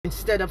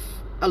instead of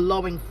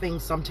allowing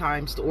things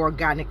sometimes to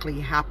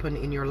organically happen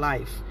in your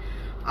life.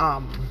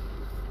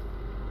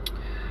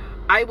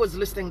 I was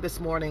listening this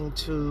morning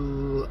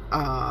to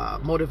a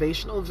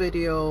motivational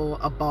video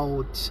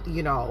about,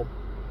 you know,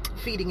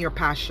 feeding your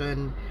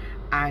passion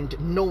and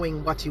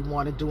knowing what you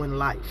want to do in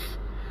life.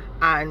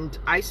 And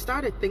I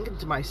started thinking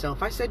to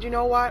myself, I said, you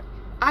know what?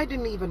 I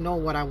didn't even know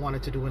what I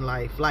wanted to do in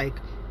life. Like,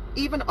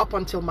 even up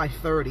until my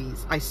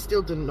 30s, I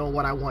still didn't know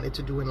what I wanted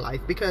to do in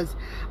life because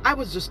I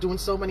was just doing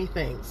so many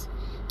things.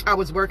 I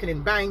was working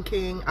in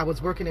banking, I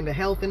was working in the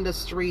health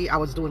industry, I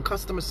was doing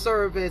customer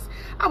service.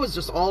 I was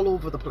just all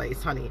over the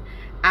place, honey.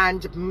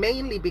 And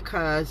mainly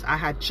because I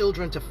had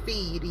children to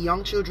feed,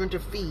 young children to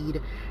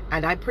feed,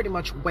 and I pretty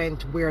much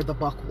went where the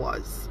buck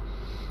was,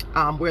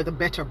 where the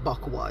better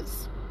buck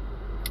was.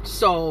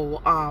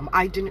 So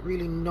I didn't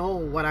really know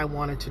what I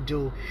wanted to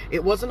do.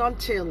 It wasn't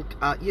until,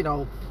 you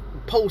know,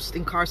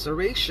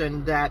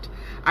 post-incarceration that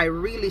I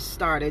really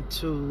started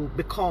to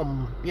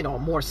become, you know,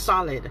 more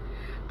solid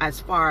as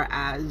far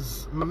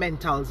as my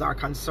mentals are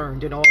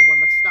concerned. You know,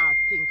 when I start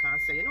thinking and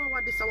say, you know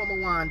what, this is what I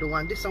want to do,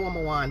 and this is what I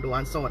want to do,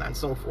 and so on and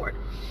so forth.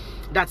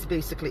 That's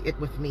basically it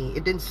with me.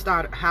 It didn't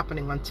start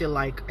happening until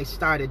like I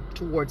started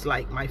towards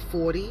like my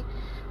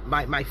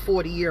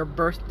 40-year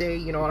birthday,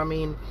 you know what I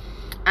mean?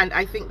 And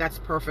I think that's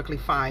perfectly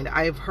fine.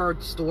 I've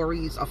heard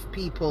stories of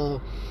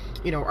people,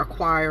 you know,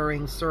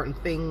 acquiring certain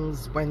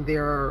things when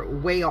they're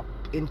way up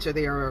into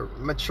their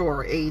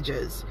mature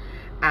ages.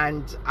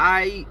 And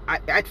I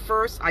at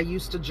first I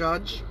used to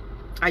judge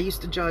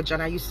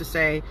and I used to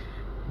say,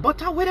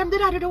 but how them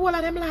did I do the whole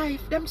of them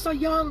life? Them so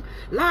young,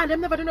 Lord,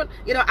 them never do not.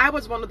 You know, I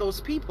was one of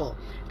those people.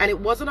 And it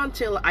wasn't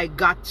until I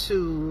got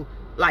to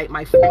like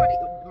my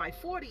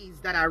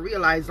 40s that I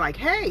realized, like,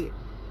 hey,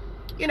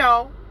 you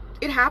know,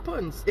 it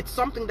happens. It's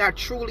something that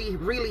truly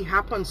really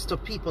happens to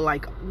people,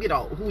 like, you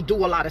know, who do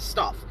a lot of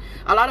stuff.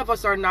 A lot of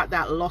us are not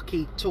that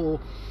lucky to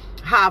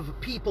have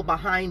people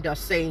behind us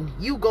saying,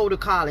 you go to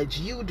college,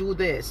 you do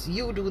this,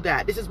 you do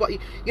that, this is what you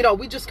know,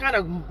 we just kind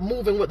of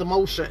moving with the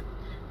motion.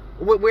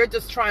 We're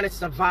just trying to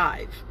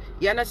survive.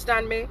 You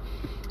understand me?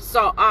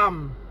 So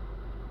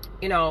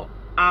you know,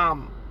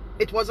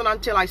 it wasn't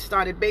until I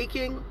started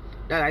baking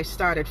that I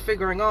started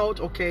figuring out,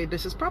 okay,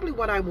 this is probably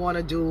what I want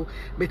to do,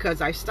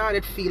 because I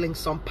started feeling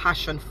some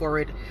passion for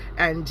it.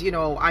 And you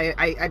know,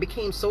 I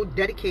became so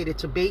dedicated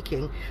to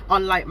baking,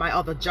 unlike my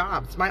other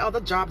jobs. My other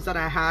jobs that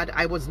I had,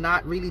 I was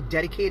not really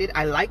dedicated.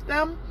 I liked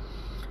them.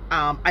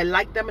 I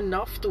liked them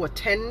enough to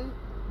attend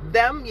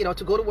them, you know,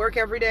 to go to work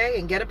every day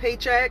and get a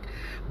paycheck.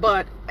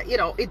 But you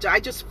know,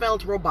 I just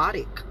felt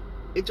robotic.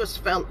 It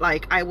just felt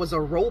like I was a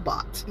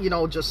robot, you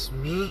know, just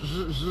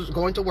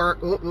going to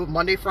work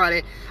Monday,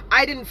 Friday.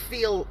 I didn't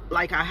feel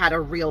like I had a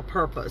real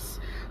purpose.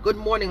 Good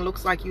morning.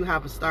 Looks like you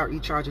have to start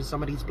recharging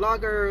some of these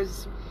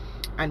bloggers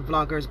and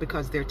vloggers,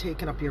 because they're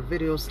taking up your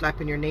videos,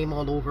 slapping your name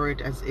all over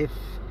it as if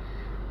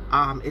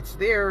it's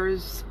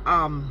theirs.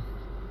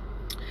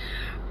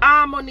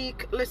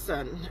 Monique,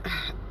 listen,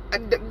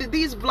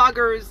 these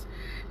vloggers,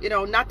 you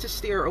know, not to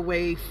steer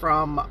away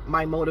from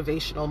my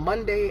motivational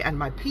Monday and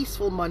my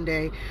peaceful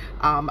Monday,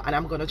 and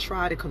I'm going to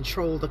try to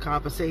control the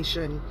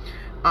conversation,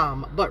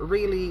 but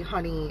really,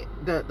 honey,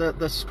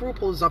 the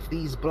scruples of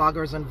these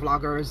bloggers and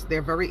vloggers,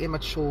 they're very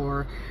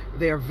immature,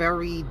 they're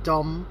very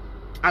dumb.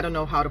 I don't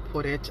know how to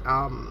put it.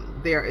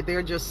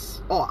 They're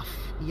just off,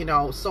 you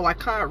know. So I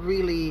can't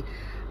really,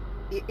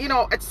 you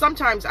know,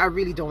 sometimes I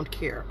really don't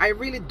care. I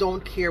really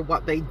don't care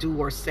what they do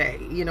or say.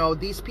 You know,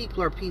 these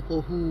people are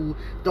people who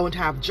don't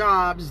have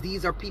jobs.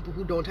 These are people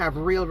who don't have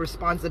real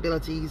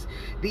responsibilities.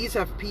 These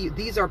are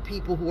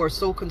people who are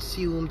so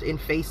consumed in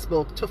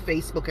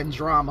Facebook and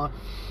drama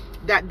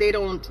that they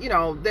don't, you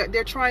know,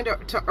 they're trying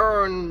to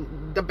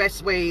earn the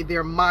best way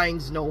their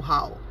minds know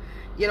how.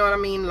 You know what I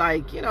mean?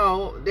 Like, you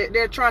know,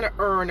 they're trying to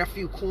earn a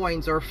few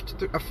coins or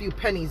a few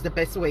pennies the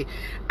best way.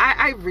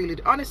 I really,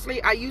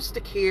 honestly, I used to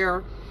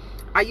care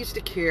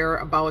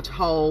about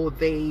how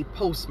they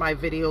post my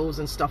videos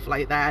and stuff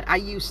like that. I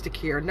used to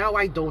care. Now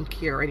I don't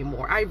care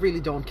anymore. I really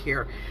don't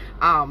care.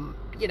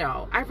 You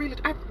know, I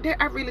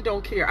really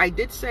don't care. I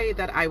did say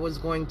that I was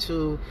going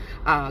to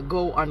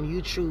go on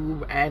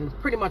YouTube and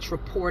pretty much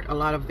report a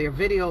lot of their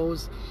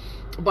videos,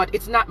 but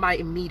it's not my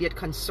immediate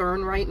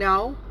concern right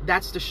now.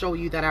 That's to show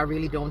you that I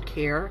really don't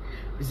care.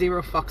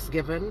 Zero fucks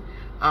given.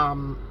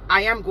 I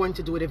am going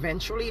to do it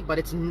eventually, but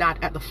it's not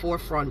at the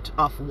forefront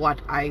of what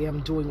I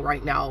am doing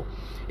right now.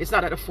 It's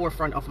not at the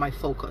forefront of my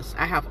focus.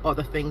 I have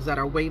other things that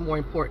are way more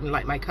important,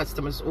 like my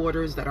customers'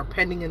 orders that are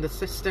pending in the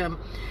system.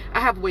 I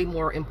have way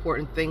more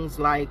important things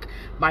like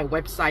my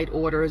website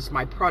orders,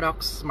 my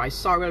products, my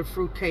sorrel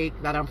fruit cake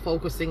that I'm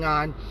focusing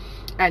on.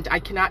 And I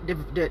cannot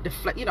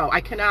deflect, you know,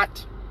 I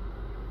cannot,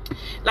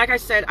 like I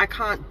said, I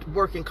can't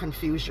work in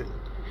confusion.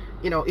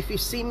 You know, if you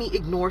see me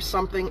ignore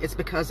something, it's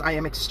because I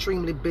am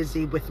extremely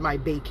busy with my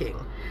baking,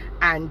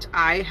 and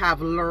I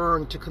have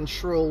learned to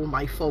control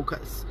my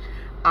focus.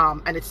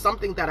 And it's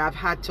something that I've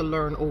had to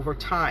learn over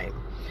time.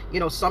 You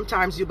know,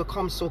 sometimes you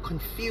become so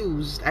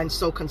confused and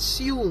so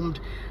consumed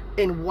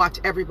in what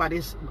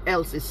everybody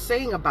else is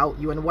saying about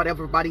you and what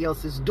everybody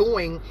else is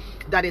doing,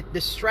 that it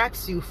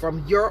distracts you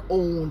from your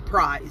own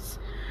prize.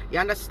 You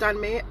understand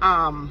me?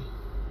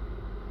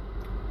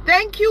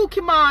 Thank you,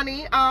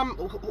 Kimani.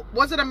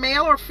 Was it a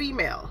male or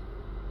female?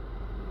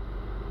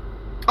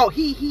 Oh,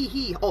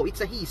 he. Oh,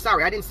 it's a he.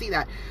 Sorry, I didn't see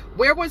that.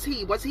 Where was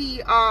he? Was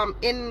he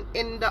in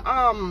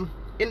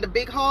the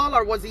big hall,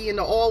 or was he in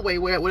the hallway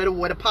where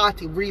the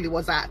party really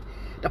was at?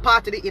 The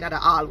party in the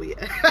hallway.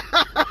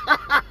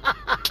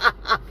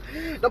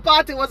 The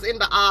party was in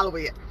the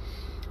hallway.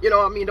 You know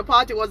what I mean? The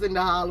party was in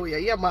the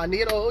hallway. Yeah, man.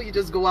 You know, you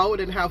just go out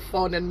and have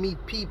fun and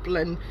meet people,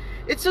 and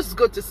it's just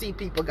good to see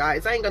people,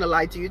 guys. I ain't gonna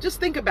lie to you. Just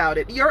think about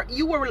it.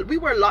 We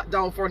were locked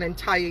down for an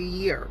entire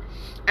year,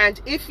 and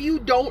if you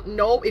don't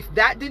know, if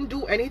that didn't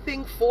do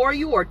anything for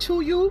you or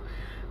to you,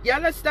 you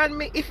understand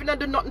me? If it not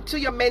do nothing to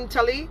you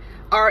mentally,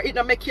 or it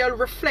not make you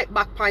reflect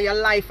back on your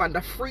life and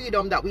the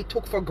freedom that we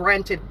took for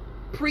granted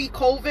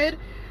pre-COVID,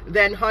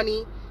 then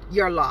honey,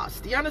 you're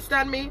lost. You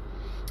understand me?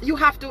 You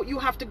have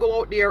to go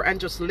out there and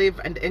just live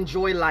and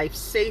enjoy life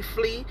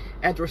safely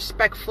and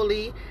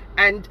respectfully,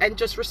 and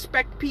just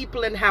respect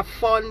people and have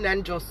fun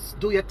and just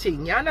do your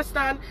thing. You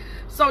understand?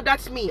 So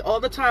that's me. All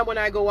the time when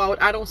I go out,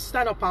 I don't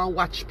stand up and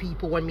watch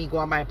people when me go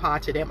on my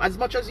party them. As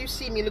much as you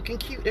see me looking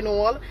cute and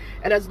all,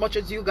 and as much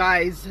as you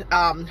guys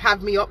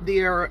have me up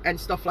there and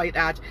stuff like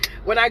that,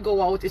 when I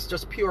go out, it's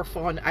just pure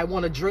fun. I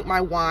want to drink my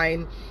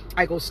wine.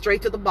 I go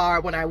straight to the bar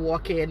when I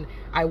walk in.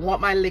 I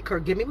want my liquor.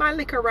 Give me my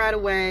liquor right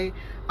away.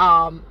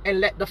 And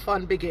let the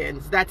fun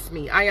begins. That's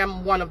me.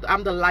 I'm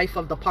the life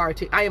of the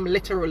party. I am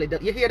literally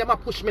you hear them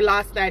push me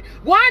last night.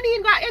 Go on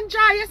in, go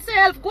enjoy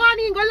yourself. Go on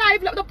in, go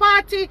live up the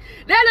party.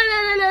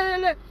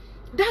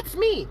 That's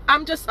me.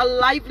 I'm just a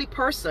lively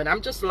person.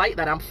 I'm just like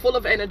that. I'm full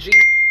of energy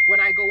when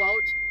I go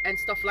out and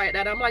stuff like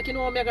that. I'm like, you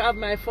know, I'm gonna have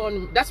my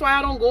fun. That's why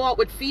I don't go out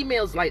with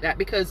females like that,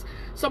 because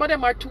some of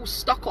them are too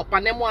stuck up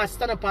and them want to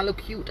stand up and look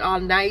cute all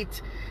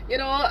night. You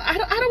know, I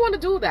don't want to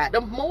do that.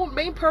 The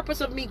main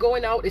purpose of me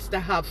going out is to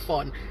have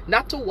fun,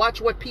 not to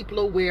watch what people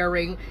are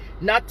wearing,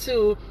 not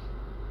to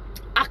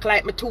act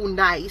like me too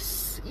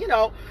nice, you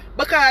know,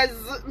 because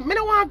me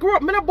don't want to grow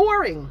up. Me not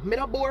boring,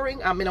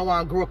 and me don't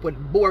want to grow up with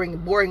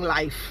boring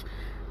life,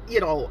 you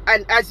know.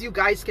 And as you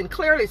guys can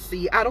clearly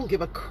see, I don't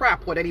give a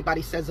crap what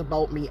anybody says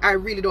about me. I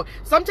really don't.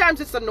 Sometimes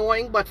it's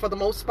annoying, but for the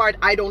most part,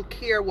 I don't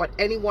care what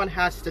anyone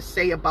has to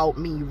say about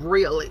me,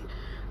 really.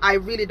 I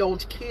really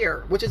don't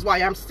care, which is why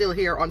I'm still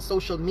here on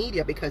social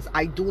media, because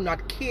I do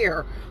not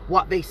care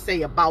what they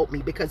say about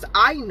me, because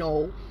I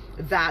know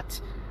that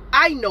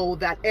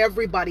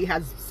everybody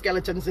has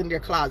skeletons in their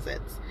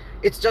closets.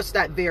 It's just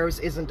that theirs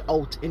isn't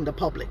out in the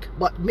public.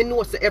 But me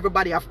know say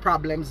everybody have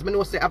problems. Me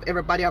know say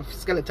everybody have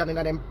skeleton in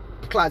them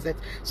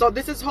closets. So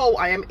this is how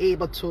I am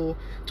able to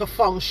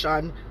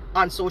function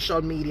on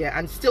social media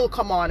and still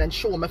come on and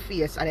show my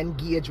face and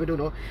engage with, you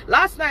know.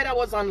 Last night I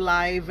was on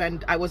live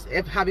and I was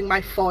having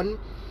my fun,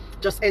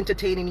 just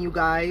entertaining you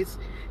guys,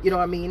 you know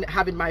what I mean,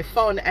 having my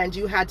fun, and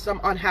you had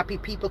some unhappy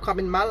people come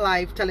in my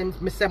life telling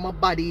me say my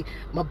body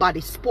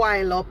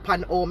spoil up,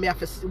 and oh me have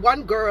to,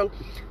 one girl,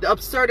 the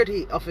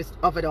absurdity of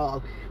it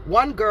all,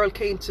 one girl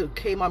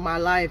came on my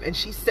live and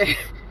she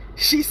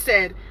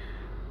said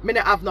me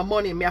not have no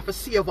money, me have to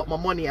save up my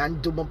money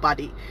and do my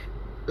body.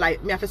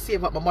 Like, me have to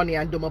save up my money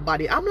and do my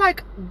body. I'm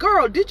like,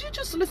 girl, did you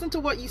just listen to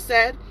what you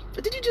said?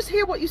 Did you just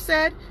hear what you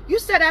said? You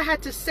said I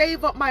had to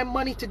save up my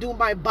money to do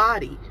my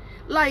body.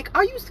 Like,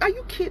 are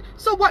you kidding?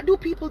 So what do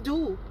people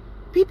do?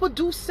 People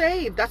do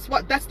save. That's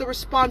the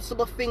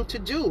responsible thing to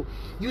do.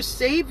 You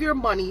save your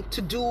money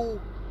to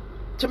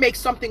make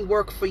something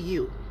work for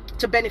you,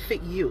 to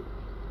benefit you.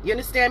 You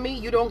understand me?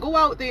 You don't go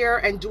out there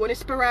and do any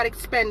sporadic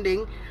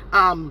spending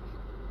and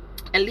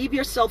leave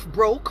yourself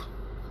broke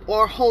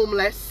or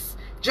homeless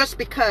just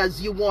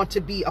because you want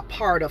to be a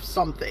part of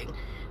something.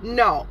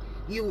 No.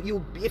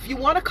 If you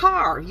want a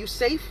car, you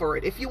save for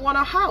it. If you want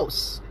a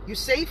house, you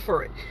save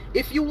for it.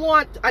 If you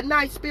want a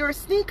nice pair of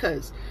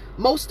sneakers,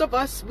 most of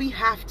us, we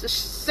have to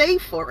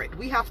save for it.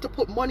 We have to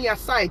put money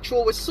aside,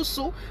 throw a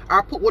susu,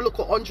 or put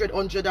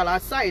 $100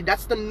 aside.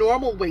 That's the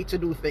normal way to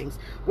do things.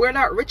 We're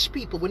not rich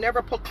people. We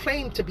never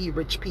proclaim to be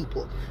rich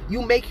people.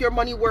 You make your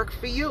money work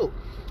for you.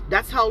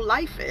 That's how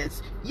life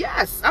is.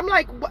 Yes, I'm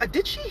like,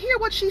 did she hear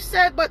what she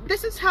said? But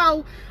this is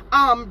how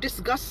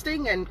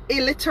disgusting and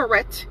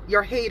illiterate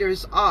your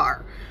haters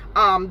are.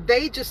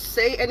 They just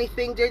say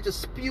anything. They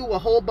just spew a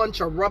whole bunch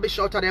of rubbish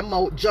out of their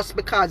mouth just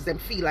because they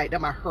feel like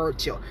them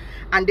hurt you,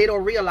 and they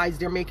don't realize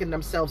they're making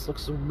themselves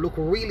look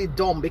really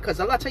dumb,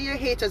 because a lot of your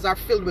haters are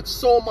filled with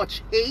so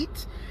much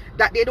hate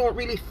that they don't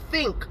really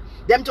think.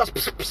 Them just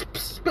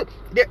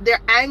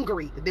they're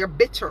angry, they're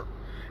bitter,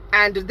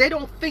 and they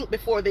don't think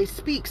before they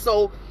speak.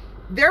 So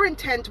their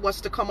intent was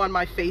to come on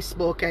my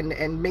Facebook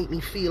and make me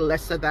feel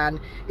lesser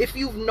than. If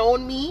you've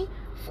known me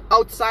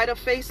outside of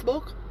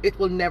Facebook, it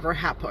will never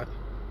happen.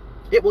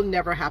 It will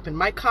never happen.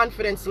 My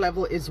confidence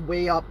level is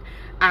way up,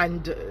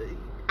 and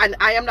and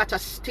I am not a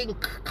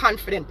stink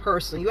confident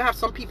person. You have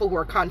some people who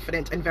are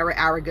confident and very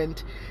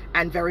arrogant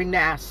and very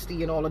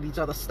nasty and all of these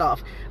other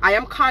stuff. I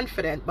am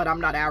confident, but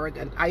I'm not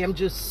arrogant. I am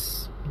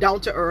just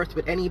down to earth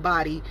with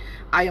anybody.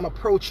 I am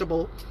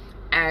approachable,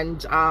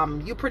 and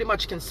you pretty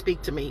much can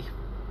speak to me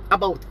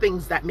about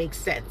things that make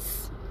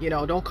sense. You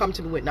know, don't come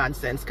to me with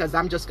nonsense, because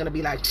I'm just gonna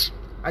be like,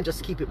 and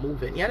just keep it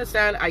moving. You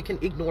understand? I can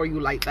ignore you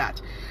like that.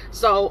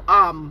 So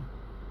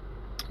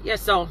yeah,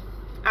 so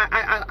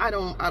I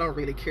don't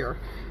really care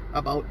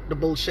about the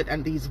bullshit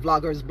and these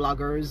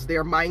bloggers.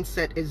 Their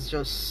mindset is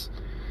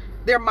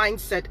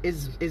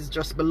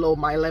just below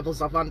my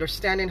levels of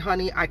understanding,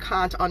 honey. I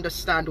can't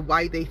understand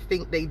why they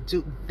think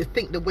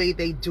the way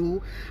they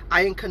do.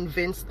 I am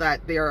convinced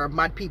that there are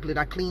mad people in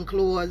a clean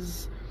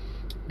clothes.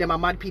 Them are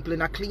mad people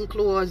in a clean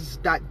clothes.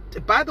 That,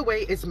 by the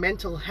way, is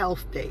Mental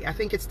Health Day. I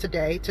think it's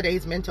today.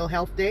 Today's Mental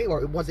Health Day,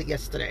 or was it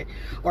yesterday?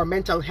 Or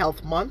Mental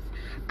Health Month.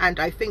 And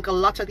I think a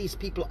lot of these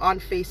people on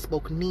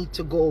Facebook need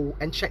to go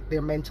and check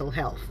their mental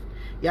health.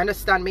 You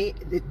understand me?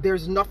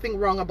 There's nothing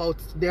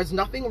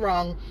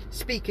wrong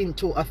speaking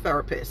to a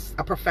therapist,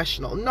 a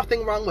professional.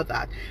 Nothing wrong with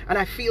that. And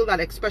I feel that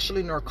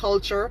especially in our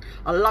culture,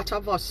 a lot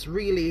of us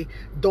really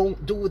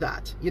don't do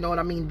that. You know what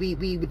I mean?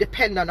 We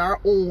depend on our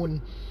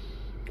own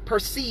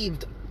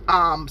perceived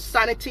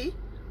sanity,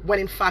 when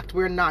in fact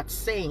we're not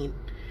sane.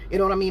 You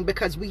know what I mean?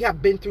 Because we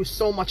have been through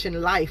so much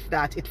in life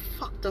that it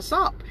fucked us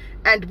up,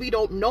 and we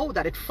don't know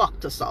that it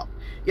fucked us up.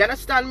 You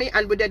understand me?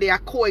 And they are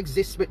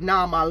coexist with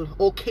normal,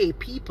 okay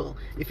people,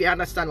 if you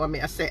understand what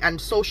I say.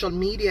 And social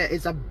media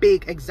is a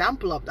big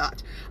example of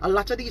that. A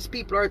lot of these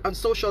people on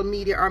social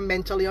media are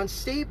mentally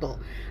unstable,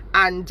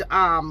 and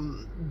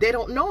they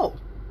don't know.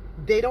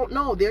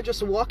 They're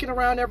just walking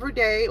around every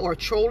day, or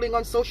trolling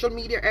on social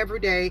media every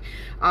day,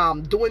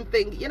 doing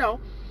things. You know,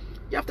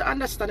 you have to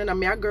understand, and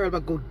I'm a girl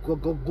but go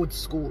good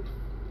school.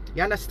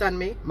 You understand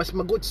me? My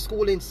good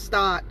schooling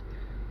start.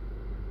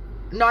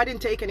 No, I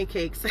didn't take any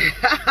cakes.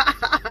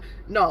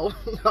 no.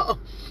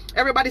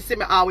 Everybody see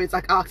me always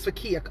like ask for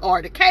cake,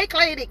 or the cake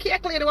lady,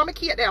 want me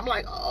cake there. I'm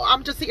like, oh,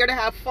 I'm just here to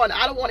have fun.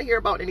 I don't want to hear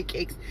about any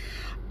cakes.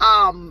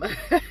 But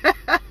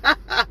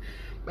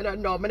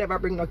no, I never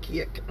bring no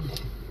cake.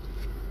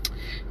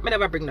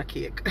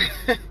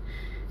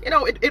 You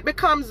know, it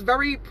becomes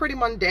pretty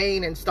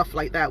mundane and stuff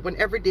like that when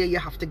every day you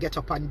have to get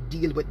up and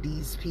deal with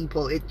these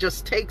people. It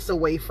just takes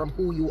away from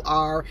who you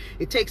are.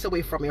 It takes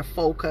away from your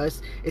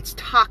focus. It's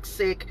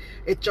toxic.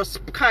 It just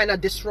kind of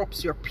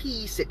disrupts your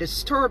peace. It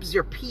disturbs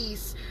your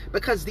peace,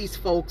 because these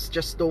folks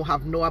just don't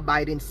have no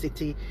abiding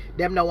city.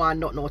 Them no want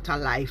not out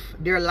of life.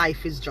 Their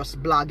life is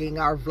just blogging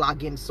or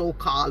vlogging,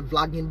 so-called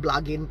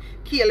blogging,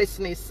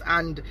 carelessness.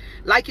 And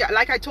like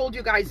I told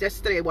you guys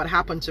yesterday what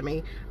happened to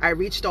me. I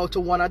reached out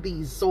to one of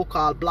these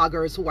so-called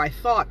bloggers who I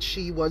thought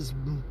she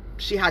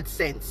had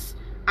sense.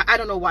 I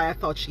don't know why I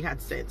thought she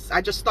had sense. I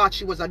just thought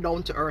she was a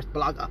down-to-earth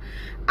blogger.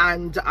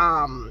 And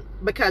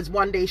because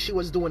one day she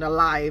was doing a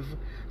live,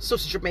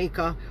 Sus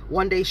Jamaica,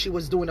 one day she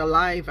was doing a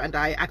live, and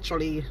I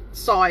actually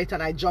saw it,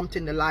 and I jumped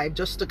in the live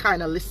just to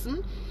kind of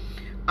listen.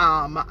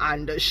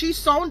 And she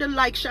sounded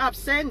like she had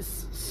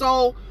sense.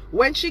 So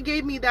when she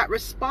gave me that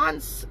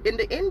response in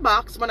the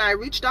inbox, when I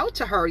reached out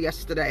to her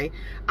yesterday,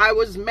 I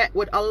was met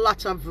with a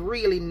lot of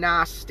really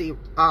nasty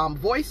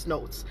voice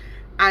notes.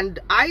 And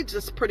I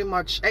just pretty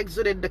much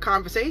exited the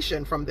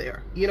conversation from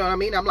there. You know what I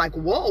mean? I'm like,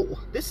 whoa,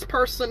 this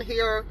person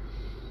here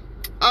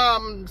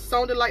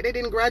sounded like they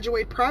didn't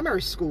graduate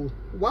primary school.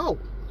 Whoa.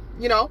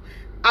 You know,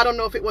 I don't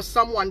know if it was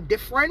someone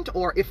different,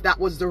 or if that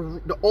was the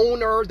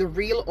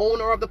real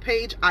owner of the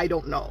page. I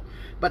don't know.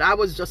 But I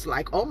was just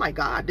like, oh my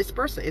God, this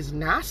person is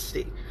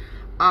nasty.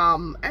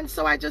 And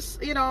so I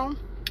just, you know,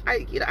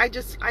 I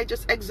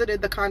just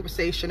exited the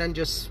conversation and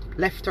just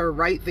left her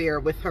right there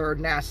with her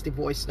nasty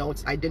voice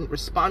notes. I didn't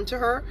respond to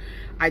her.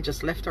 I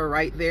just left her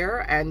right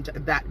there, and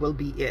that will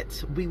be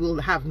it. We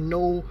will have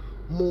no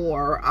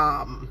more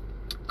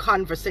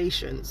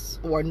conversations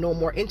or no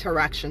more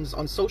interactions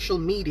on social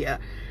media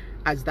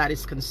as that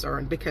is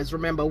concerned, because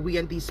remember, we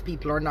and these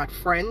people are not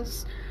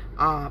friends.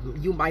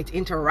 You might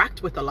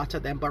interact with a lot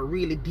of them, but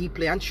really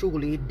deeply and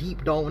truly,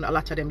 deep down, a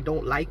lot of them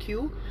don't like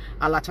you.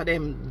 A lot of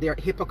them, they're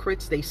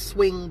hypocrites. They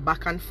swing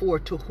back and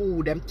forth to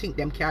who them think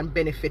them can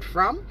benefit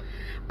from.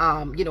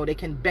 You know, they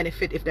can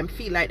benefit if them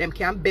feel like them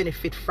can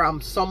benefit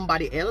from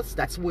somebody else.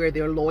 That's where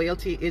their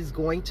loyalty is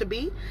going to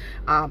be.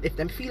 If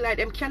them feel like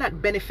them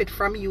cannot benefit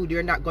from you,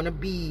 they're not going to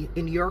be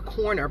in your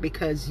corner,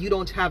 because you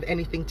don't have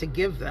anything to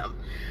give them.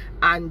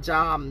 And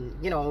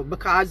you know,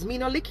 because me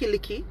no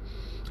licky,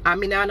 I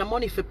mean, I have no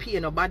money for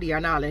paying nobody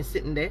and all, and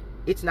sitting there,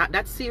 it's not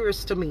that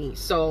serious to me.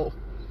 So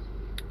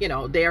You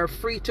know, they are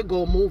free to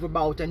go move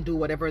about and do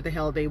whatever the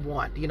hell they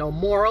want. You know,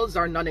 morals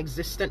are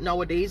non-existent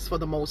nowadays for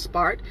the most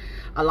part.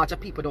 A lot of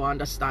people don't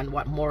understand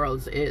what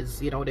morals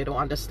is. You know, they don't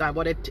understand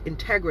what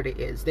integrity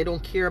is. They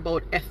don't care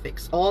about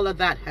ethics. All of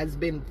that has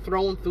been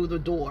thrown through the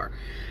door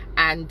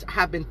and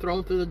have been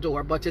thrown through the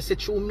door. But is it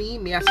true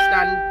me I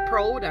stand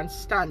proud and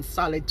stand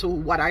solid to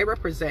what I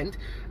represent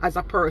as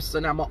a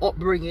person, I'm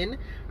upbringing,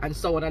 and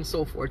so on and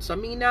so forth. So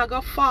me not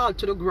gonna fall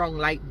to the ground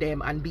like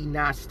them and be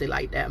nasty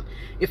like them.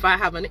 If I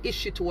have an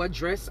issue to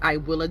address, I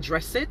will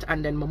address it,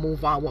 and then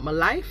move on with my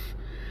life.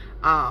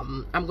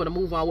 I'm gonna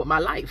move on with my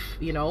life,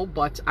 you know,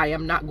 but I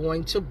am not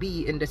going to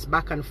be in this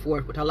back and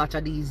forth with a lot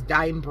of these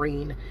dime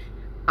brain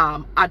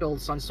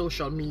adults on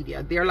social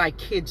media. They're like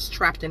kids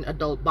trapped in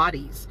adult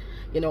bodies.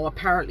 You know,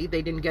 apparently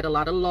they didn't get a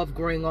lot of love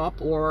growing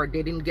up, or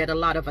they didn't get a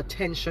lot of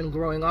attention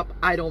growing up.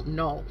 I don't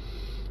know.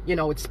 You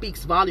know, it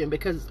speaks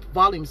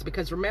volumes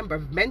because remember,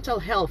 mental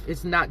health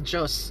is not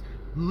just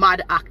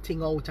mad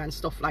acting out and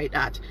stuff like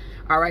that.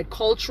 All right,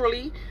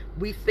 culturally,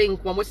 we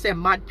think when we say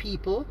mad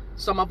people,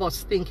 some of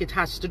us think it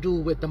has to do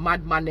with the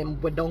madman them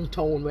with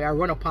downtown where I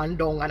run up and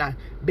down and I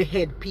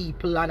behead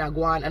people and I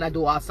go on and I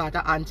do all sort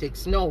of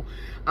antics. No,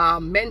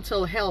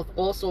 mental health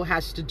also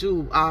has to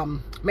do,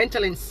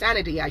 mental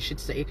insanity, I should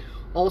say,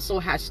 also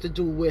has to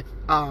do with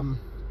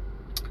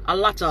a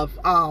lot of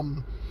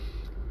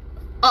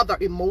other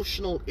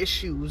emotional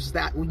issues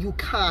that you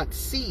can't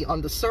see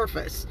on the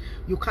surface.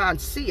 You can't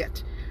see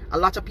it. A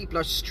lot of people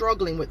are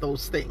struggling with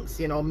those things.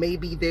 You know,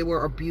 maybe they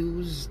were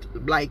abused,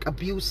 like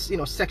abuse, you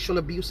know, sexual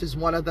abuse is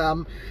one of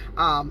them,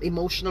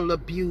 emotional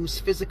abuse,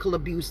 physical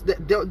abuse.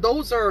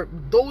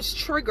 Those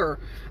trigger,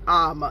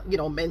 you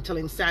know, mental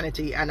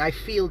insanity. And I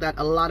feel that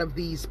a lot of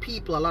these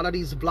people, a lot of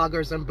these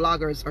vloggers and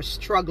bloggers are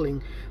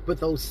struggling with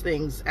those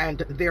things, and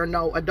they're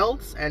now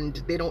adults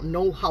and they don't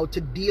know how to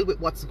deal with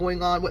what's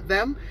going on with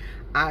them.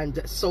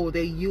 And so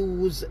they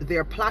use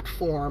their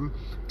platform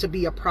to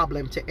be a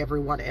problem to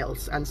everyone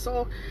else. And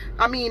so,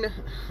 I mean,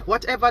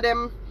 whatever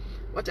them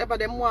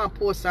want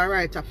post and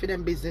write for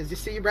them business, you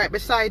see right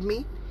beside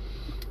me,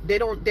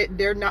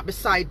 they're not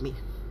beside me.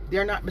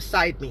 They're not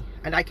beside me,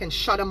 and I can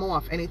shut them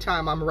off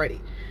anytime I'm ready,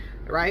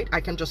 right?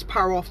 I can just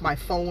power off my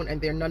phone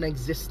and they're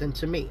non-existent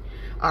to me.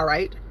 All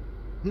right,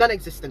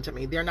 non-existent to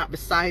me. They're not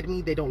beside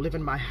me. They don't live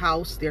in my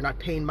house. They're not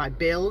paying my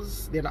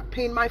bills. They're not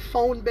paying my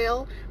phone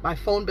bill. My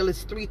phone bill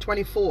is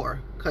 $324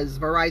 because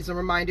Verizon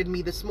reminded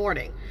me this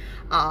morning.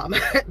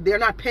 They're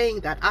not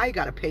paying that. I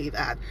gotta pay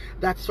that.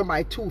 That's for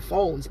my two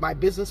phones, my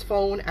business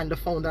phone and the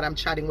phone that I'm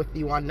chatting with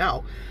you on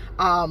now.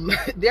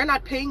 They're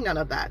not paying none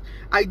of that.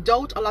 I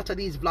doubt a lot of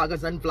these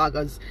vloggers and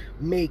vloggers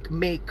make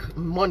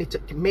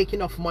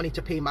enough money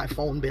to pay my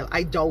phone bill.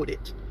 I doubt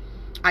it.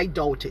 I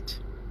doubt it.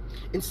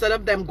 Instead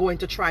of them going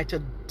to try to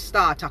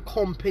start a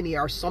company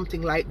or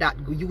something like that,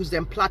 use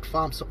them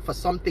platforms for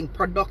something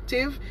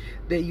productive,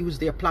 they use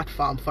their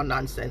platform for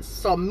nonsense.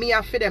 So me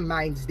and for them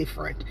minds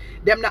different.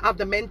 Them not have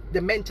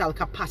the mental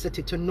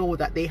capacity to know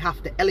that they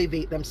have to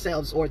elevate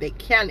themselves, or they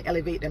can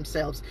elevate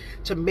themselves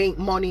to make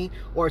money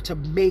or to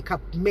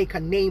make a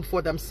name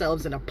for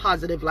themselves in a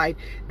positive light.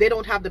 They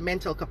don't have the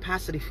mental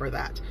capacity for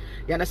that.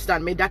 You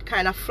understand me? That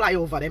kind of fly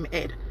over them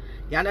head.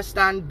 You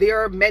understand?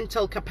 Their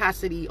mental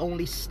capacity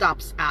only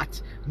stops at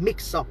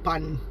mix-up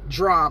and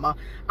drama.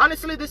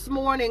 Honestly, this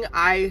morning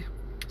I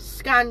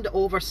scanned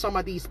over some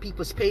of these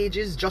people's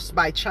pages just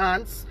by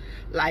chance.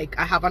 Like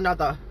I have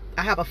a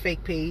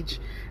fake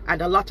page,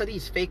 and a lot of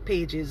these fake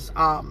pages,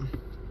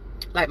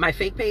 like my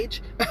fake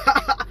page,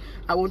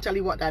 I won't tell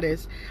you what that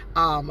is.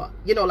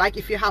 You know, like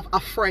if you have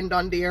a friend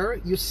on there,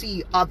 you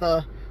see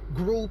other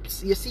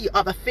groups, you see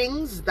other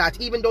things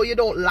that even though you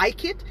don't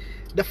like it,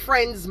 the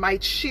friends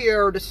might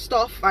share the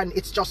stuff and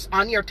it's just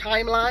on your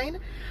timeline.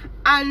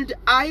 And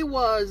I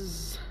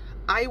was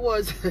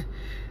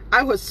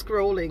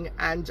scrolling,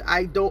 and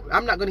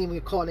I'm not gonna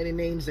even call any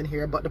names in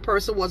here, but the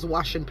person was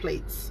washing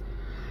plates,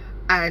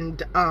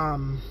 and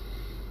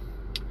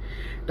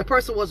the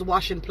person was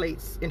washing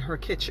plates in her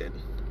kitchen,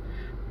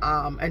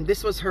 and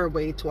this was her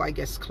way to, I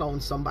guess,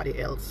 clone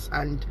somebody else.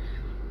 And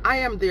I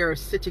am there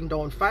sitting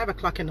down 5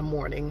 o'clock in the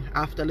morning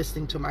after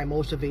listening to my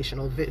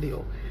motivational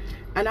video,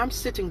 and I'm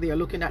sitting there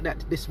looking at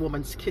this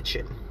woman's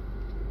kitchen,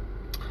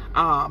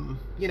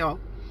 you know,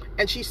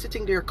 and she's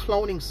sitting there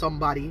cloning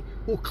somebody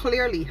who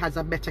clearly has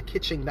a better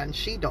kitchen than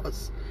she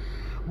does,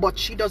 but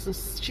she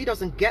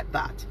doesn't get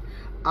that.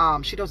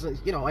 She doesn't,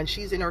 you know, and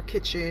she's in her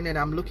kitchen, and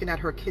I'm looking at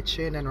her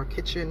kitchen, and her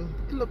kitchen,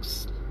 it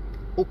looks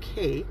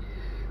okay.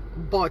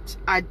 But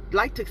I'd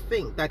like to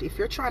think that if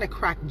you're trying to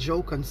crack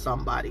joke on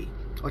somebody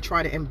or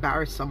try to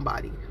embarrass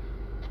somebody,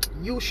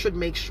 you should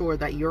make sure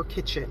that your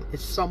kitchen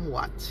is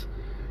somewhat,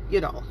 you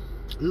know,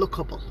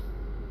 lookable,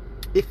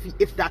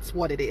 if that's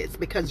what it is,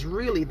 because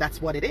really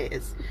that's what it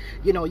is.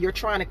 You know, you're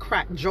trying to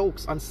crack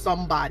jokes on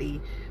somebody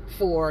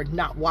for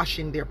not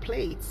washing their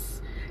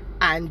plates,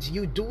 and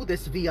you do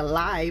this via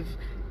live,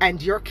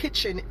 and your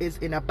kitchen is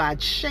in a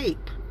bad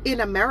shape in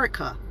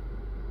America.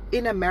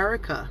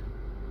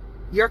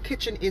 Your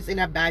kitchen is in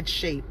a bad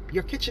shape.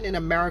 Your kitchen in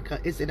America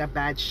is in a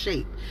bad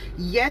shape.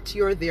 Yet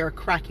you're there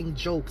cracking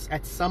jokes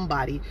at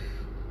somebody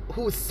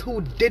who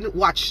didn't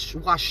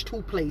wash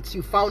 2 plates.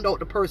 You found out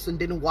the person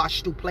didn't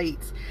wash 2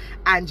 plates,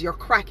 and you're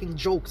cracking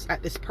jokes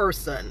at this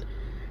person.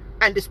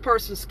 And this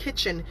person's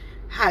kitchen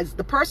has,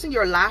 the person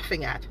you're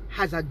laughing at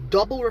has a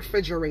double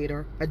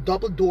refrigerator, a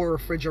double door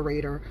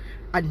refrigerator,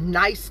 a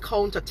nice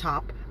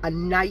countertop, a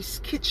nice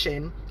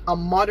kitchen, a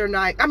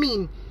modernized, I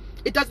mean,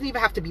 it doesn't even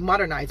have to be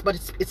modernized, but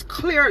it's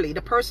clearly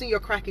the person you're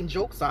cracking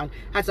jokes on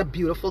has a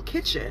beautiful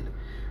kitchen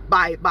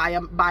by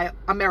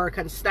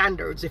American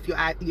standards, if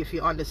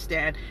you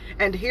understand.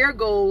 And here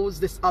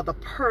goes this other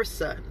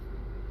person.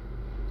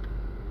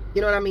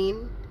 You know what I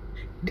mean?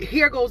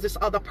 Here goes this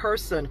other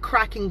person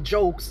cracking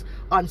jokes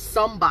on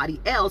somebody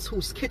else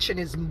whose kitchen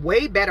is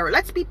way better.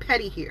 Let's be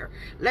petty here.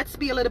 Let's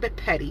be a little bit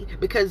petty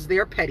because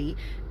they're petty.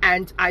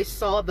 And I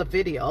saw the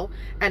video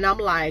and I'm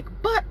like,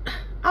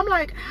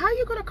 how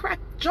you gonna crack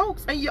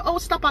jokes and you all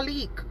stop a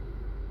leak?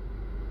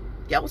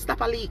 You all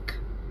stop a leak.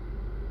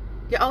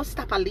 You all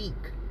stop a leak.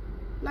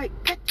 Like,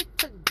 get it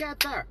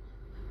together.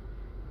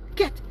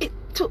 Get it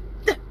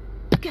together.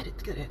 Get it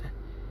together.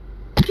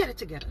 Get it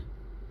together.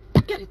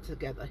 Get it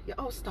together. You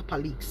all stop a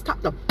leak.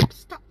 Stop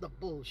the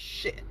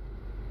bullshit.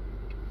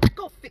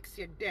 Go fix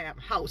your damn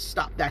house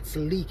stop that's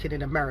leaking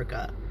in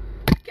America.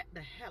 Get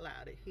the hell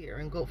out of here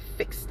and go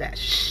fix that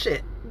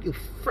shit, you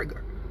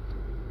frigger.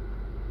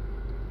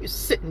 You're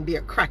sitting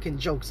there cracking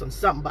jokes on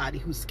somebody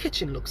whose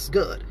kitchen looks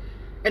good,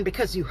 and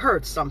because you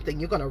heard something,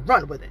 you're gonna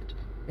run with it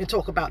and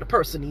talk about the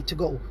person need to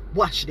go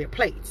wash their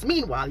plates.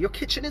 Meanwhile, your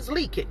kitchen is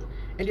leaking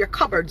and your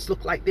cupboards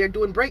look like they're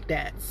doing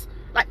breakdance.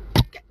 Like,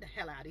 get the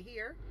hell out of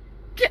here.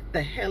 Get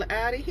the hell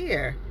out of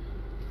here.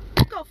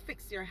 Go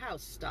fix your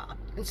house stop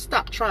and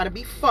stop trying to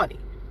be funny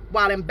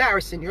while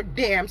embarrassing your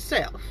damn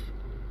self.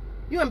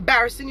 You're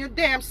embarrassing your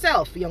damn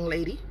self, young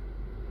lady.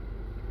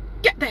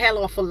 Get the hell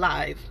off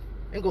alive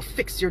and go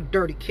fix your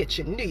dirty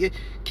kitchen. Your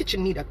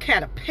kitchen need a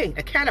can of paint.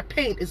 A can of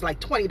paint is like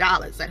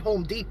 $20 at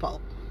Home Depot.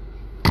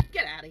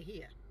 Get out of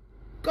here.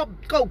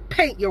 Go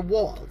paint your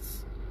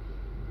walls.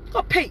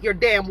 Go paint your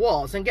damn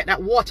walls and get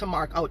that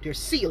watermark out your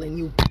ceiling,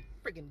 you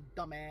friggin'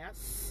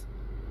 dumbass.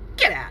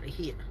 Get out of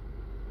here.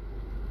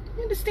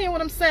 You understand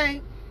what I'm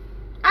saying?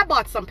 I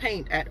bought some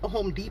paint at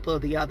Home Depot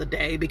the other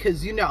day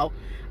because, you know,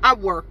 I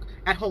work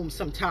at home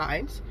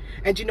sometimes.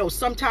 And, you know,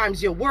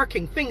 sometimes you're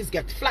working, things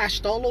get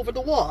flashed all over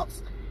the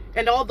walls.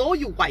 And although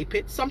you wipe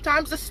it,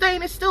 sometimes the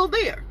stain is still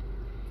there.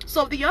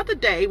 So the other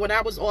day when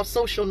I was off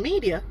social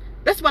media,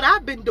 that's what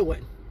I've been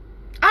doing.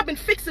 I've been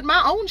fixing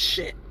my own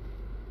shit.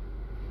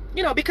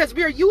 You know, because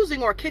we're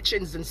using our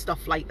kitchens and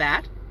stuff like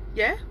that.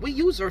 Yeah, we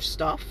use our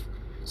stuff.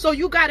 So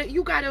you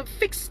gotta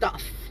fix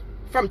stuff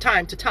from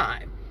time to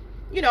time.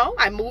 You know,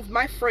 I moved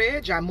my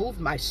fridge, I moved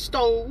my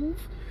stove,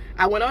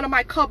 I went under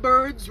my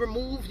cupboards,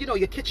 removed, you know,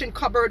 your kitchen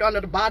cupboard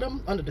under the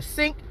bottom, under the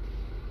sink.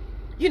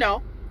 You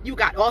know, you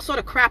got all sort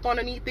of crap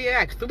underneath there.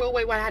 I threw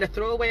away what I had to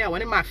throw away. I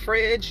went in my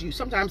fridge.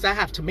 Sometimes I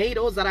have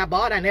tomatoes that I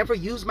bought. I never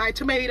use my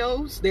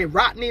tomatoes. They're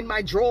rotten in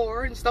my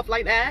drawer and stuff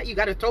like that. You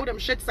got to throw them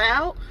shits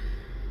out.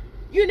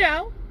 You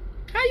know,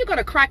 how you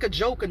gonna crack a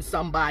joke on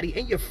somebody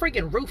and your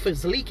friggin' roof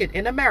is leaking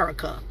in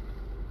America?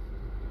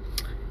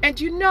 And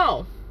you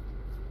know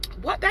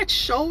what that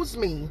shows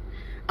me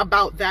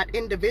about that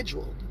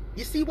individual?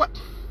 You see what?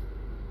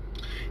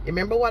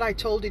 Remember what I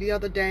told you the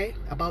other day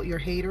about your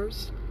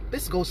haters?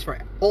 This goes for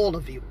all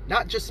of you,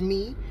 not just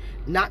me,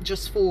 not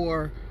just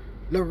for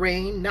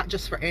Lorraine, not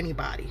just for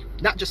anybody,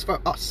 not just for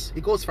us.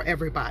 It goes for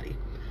everybody.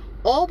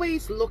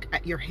 Always look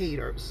at your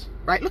haters,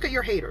 right? Look at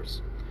your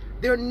haters.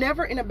 They're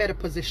never in a better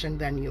position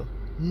than you.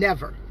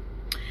 Never.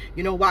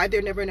 You know why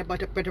they're never in a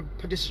better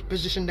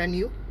position than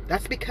you?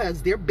 That's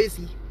because they're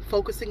busy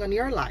focusing on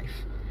your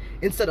life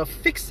instead of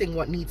fixing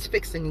what needs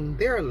fixing in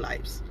their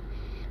lives.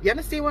 You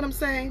understand what I'm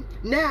saying?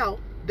 Now,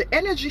 the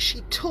energy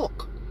she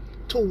took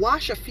to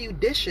wash a few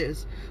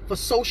dishes for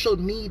social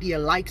media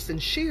likes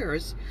and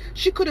shares,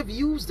 she could have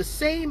used the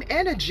same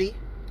energy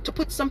to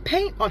put some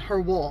paint on her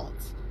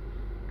walls.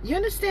 You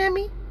understand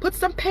me? Put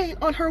some paint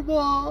on her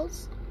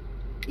walls.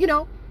 You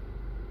know,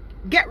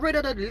 get rid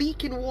of the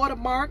leaking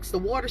watermarks, the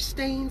water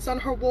stains on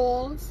her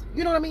walls.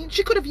 You know what I mean?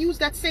 She could have used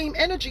that same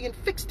energy and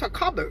fixed her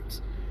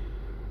cupboards.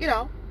 You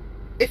know,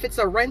 if it's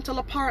a rental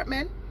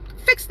apartment,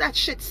 fix that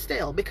shit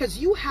still because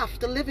you have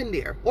to live in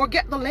there. Or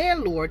get the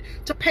landlord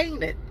to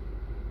paint it.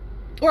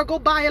 Or go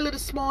buy a little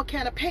small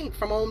can of paint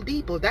from Home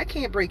Depot. That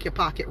can't break your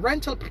pocket.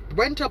 Rental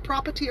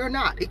property or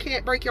not, it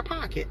can't break your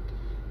pocket.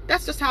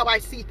 That's just how I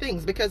see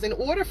things. Because in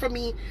order for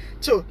me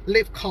to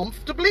live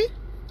comfortably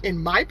in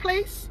my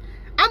place,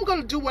 I'm going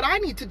to do what I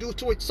need to do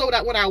to it so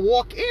that when I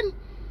walk in,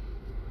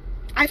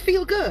 I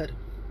feel good.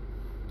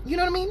 You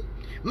know what I mean?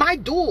 My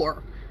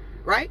door,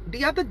 right?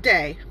 The other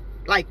day,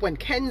 like when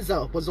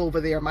Kenza was over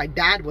there, my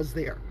dad was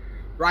there,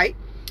 right?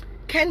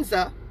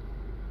 Kenza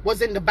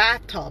was in the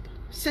bathtub,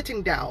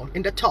 sitting down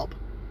in the tub,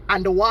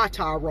 and the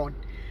water run.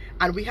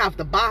 And we have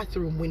the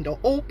bathroom window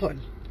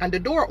open and the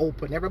door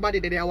open. Everybody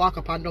there walk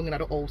up and down in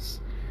the house.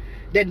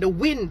 Then the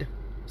wind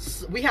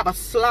we have a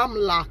slam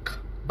lock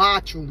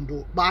bathroom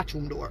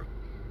door.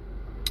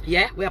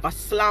 Yeah, we have a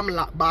slam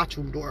lock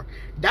bathroom door.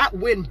 That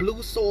wind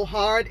blew so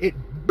hard, it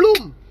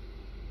bloom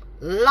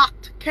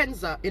locked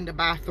Kenza in the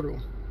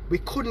bathroom. We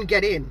couldn't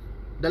get in.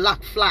 The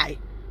lock fly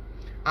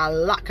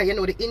and lock, you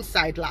know, the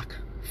inside lock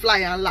fly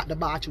and lock the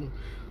bathroom.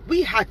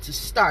 We had to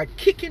start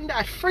kicking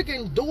that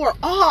friggin' door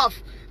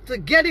off to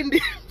get in there,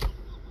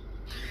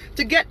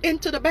 to get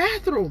into the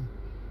bathroom,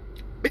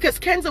 because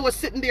Kenza was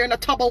sitting there in a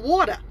tub of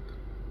water.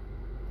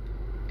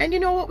 And you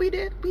know what we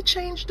did? We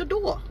changed the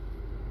door.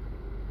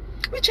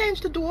 We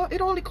changed the door. It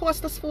only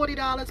cost us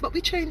 $40, but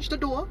we changed the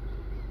door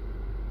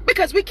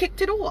because we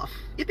kicked it off.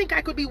 You think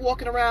I could be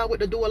walking around with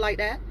the door like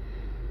that?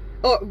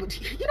 Or, you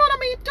know what I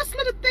mean? Just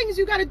little things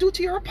you got to do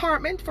to your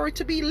apartment for it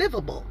to be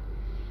livable,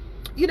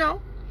 you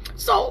know?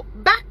 So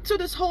back to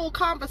this whole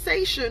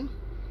conversation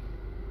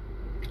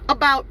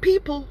about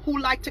people who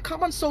like to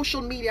come on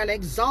social media and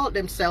exalt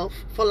themselves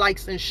for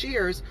likes and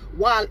shares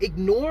while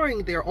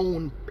ignoring their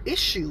own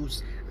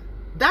issues.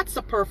 That's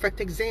a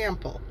perfect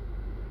example.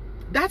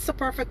 That's a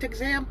perfect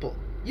example.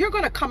 You're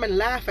going to come and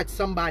laugh at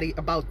somebody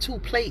about 2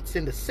 plates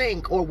in the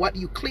sink or what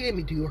you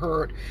claim you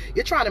heard.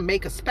 You're trying to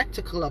make a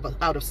spectacle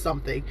out of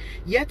something.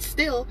 Yet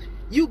still,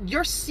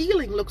 your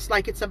ceiling looks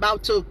like it's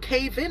about to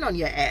cave in on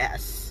your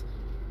ass.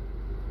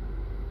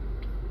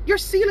 Your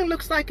ceiling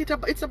looks like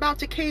it's about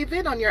to cave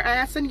in on your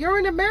ass, and you're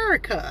in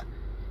America.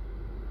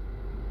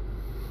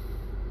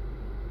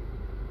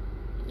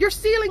 Your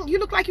ceiling, you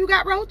look like you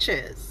got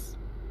roaches.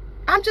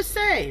 I'm just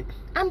saying.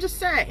 I'm just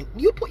saying.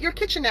 You put your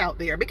kitchen out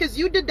there because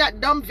you did that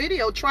dumb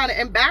video trying to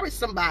embarrass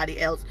somebody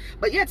else.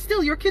 But yet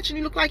still, your kitchen,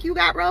 you look like you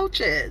got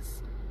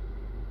roaches.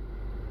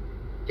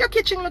 Your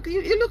kitchen,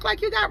 you look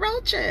like you got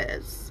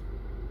roaches.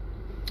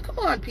 Come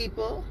on,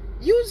 people.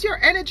 Use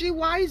your energy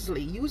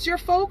wisely. Use your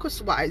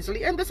focus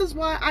wisely. And this is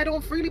why I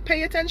don't really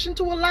pay attention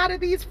to a lot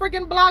of these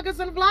friggin' bloggers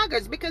and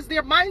vloggers, because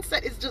their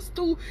mindset is just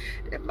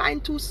their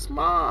mind too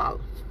small.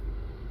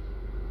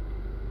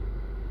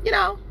 You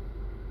know?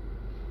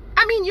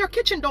 I mean, your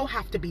kitchen don't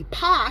have to be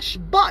posh,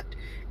 but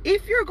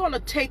if you're going to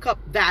take up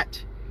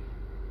that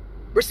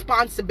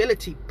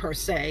responsibility, per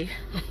se,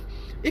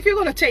 if you're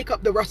going to take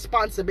up the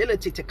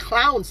responsibility to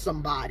clown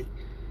somebody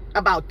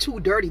about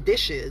 2 dirty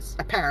dishes,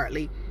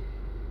 apparently,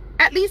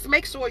 at least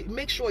make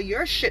sure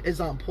your shit is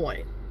on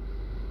point.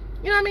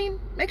 You know what I mean?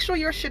 Make sure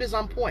your shit is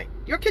on point.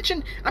 Your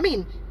kitchen, I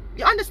mean,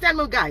 you understand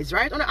what, guys,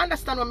 right? You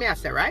understand what me I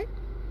say, right?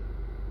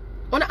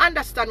 You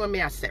understand what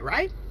me I say,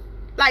 right?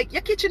 Like,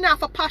 your kitchen now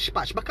for posh,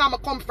 because I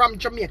come from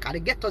Jamaica, the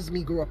ghettos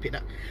me grew up in.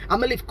 I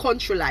live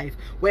country life,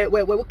 where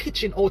we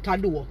kitchen out a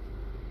door.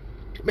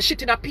 Me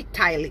shit in a pit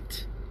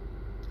toilet.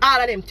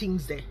 All of them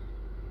things there.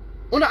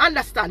 You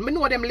understand? Me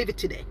know them live it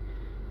today.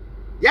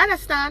 You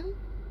understand?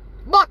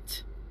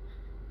 But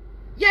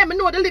yeah, me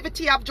know the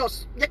liberty of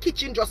just, your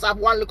kitchen just have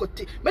one little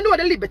thing. Me know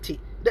the liberty.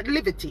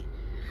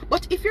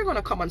 But if you're going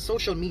to come on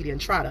social media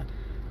and try to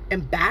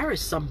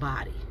embarrass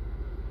somebody,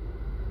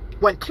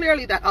 when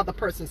clearly that other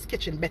person's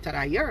kitchen better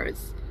than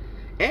yours,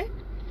 eh?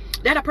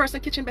 The other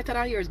person's kitchen better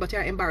than yours, but you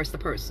embarrass the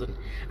person.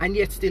 And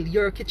yet still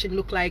your kitchen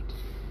look like,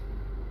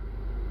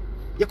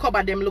 your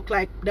cupboard them look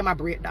like them a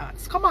break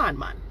dance. Come on,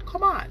 man.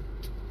 Come on.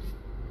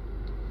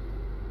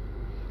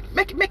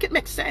 Make it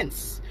make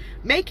sense.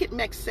 Make it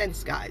make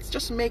sense, guys.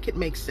 Just make it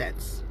make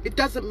sense. It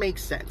doesn't make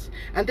sense.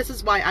 And this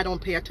is why I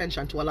don't pay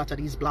attention to a lot of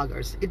these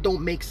bloggers. It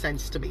don't make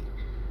sense to me.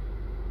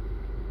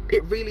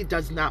 It really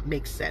does not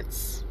make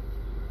sense.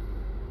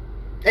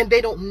 And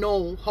they don't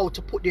know how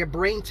to put their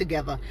brain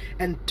together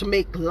and to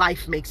make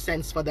life make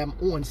sense for them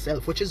own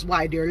self, which is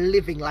why they're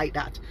living like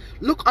that.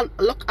 Look at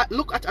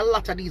a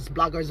lot of these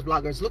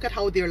vloggers. Look at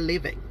how they're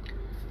living.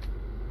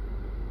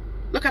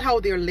 Look at how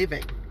they're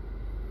living.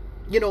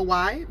 You know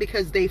why?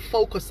 Because they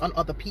focus on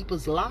other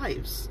people's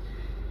lives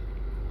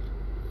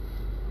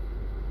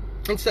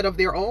instead of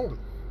their own.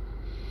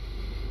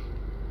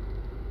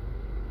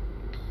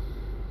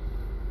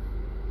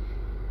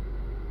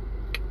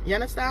 You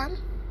understand?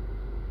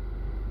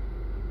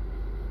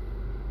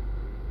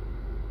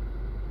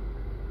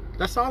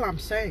 That's all I'm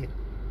saying.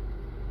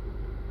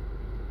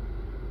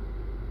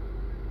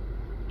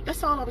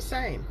 That's all I'm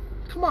saying.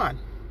 Come on.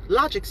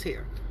 Logic's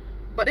here.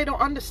 But they don't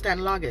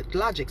understand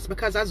logics,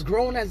 because as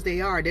grown as they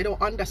are, they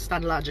don't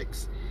understand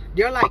logics.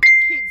 They're like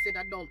kids in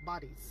adult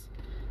bodies.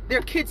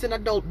 They're kids in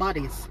adult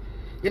bodies.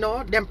 You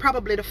know, then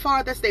probably the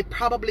farthest they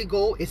probably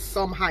go is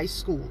some high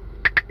school.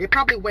 They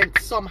probably went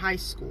some high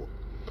school.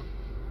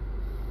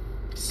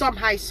 Some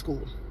high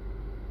school.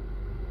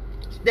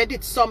 They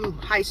did some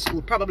high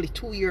school, probably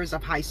 2 years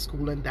of high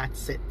school, and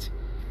that's it.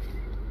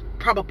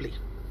 Probably.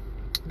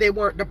 They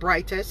weren't the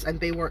brightest and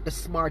they weren't the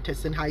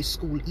smartest in high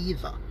school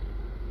either.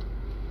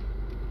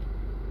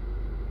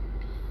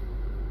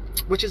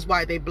 Which is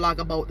why they blog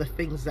about the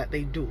things that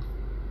they do.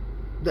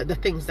 The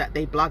things that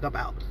they blog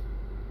about.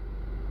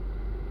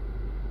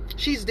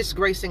 She's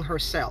disgracing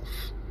herself.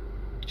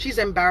 She's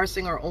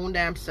embarrassing her own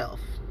damn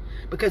self.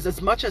 Because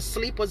as much as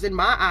sleep was in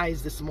my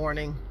eyes this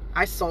morning,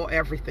 I saw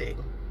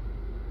everything.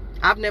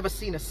 I've never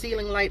seen a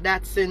ceiling like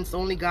that since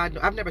only God.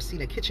 I've never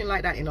seen a kitchen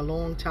like that in a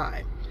long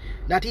time.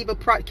 Not even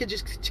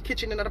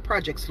kitchen in other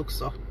projects look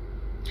so.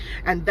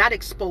 And that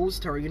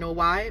exposed her. You know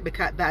why?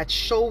 Because that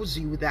shows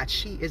you that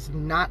she is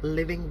not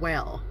living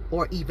well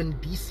or even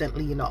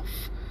decently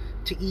enough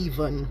to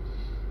even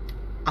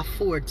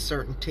afford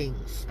certain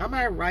things. Am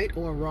I right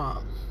or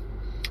wrong?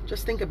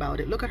 Just think about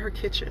it. Look at her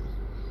kitchen.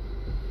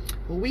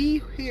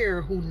 We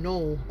here who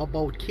know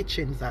about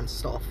kitchens and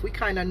stuff, we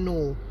kind of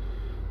know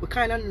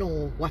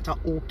what an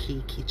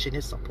okay kitchen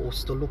is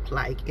supposed to look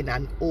like in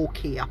an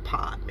okay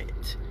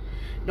apartment.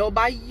 Now,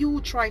 by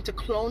you trying to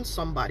clone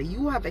somebody,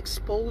 you have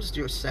exposed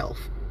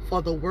yourself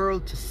for the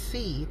world to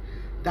see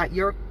that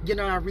you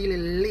not really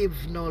live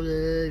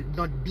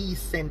no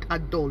decent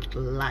adult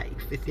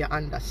life, if you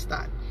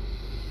understand.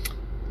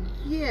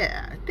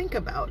 Yeah, think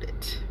about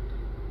it.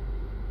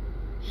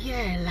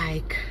 Yeah,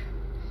 like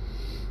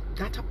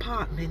that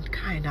apartment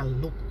kind of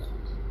look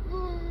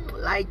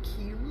like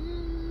you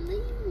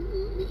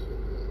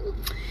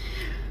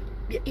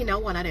in a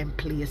one of them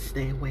places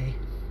there where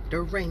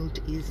the rent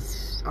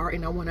is, or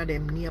in a one of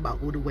them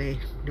neighborhood where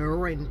the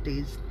rent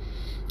is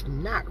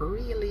not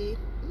really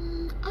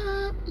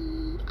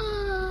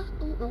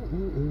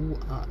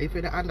if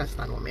you don't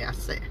understand what I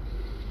say.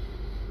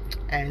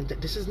 And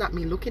this is not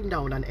me looking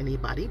down on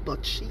anybody,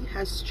 but she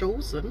has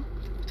chosen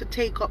to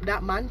take up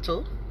that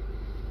mantle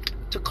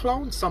to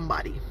clone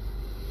somebody.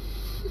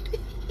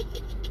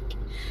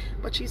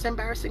 But she's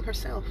embarrassing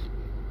herself.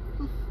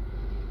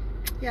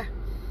 Yeah.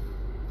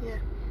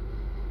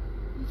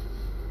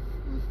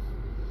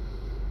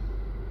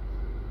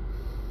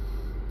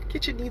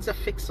 Kitchen needs a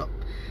fix up.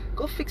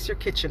 Go fix your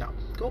kitchen up.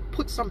 Go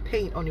put some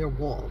paint on your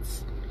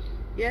walls.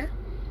 Yeah,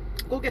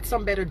 go get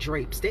some better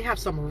drapes. They have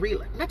some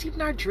real, not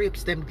even our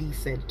drapes them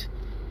decent.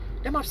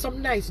 Them have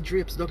some nice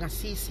drapes down at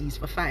CC's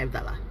for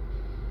 $5.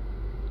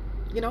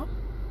 You know,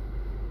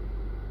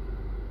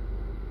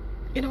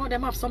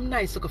 them have some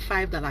nice like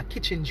 $5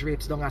 kitchen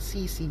drapes down at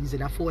CC's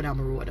in a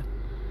Fordham Road.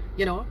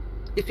 You know,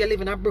 if you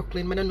live in a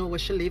Brooklyn, I don't know where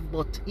she live,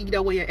 but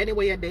either way,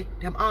 anywhere you're there,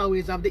 them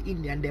always have the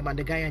Indian them and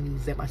the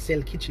Guyanese them and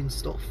sell kitchen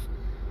stuff.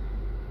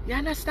 You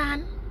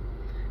understand?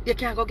 You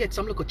can't go get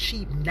some little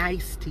cheap,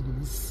 nice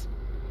things.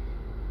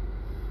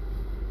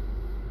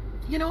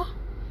 You know?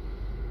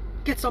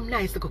 Get some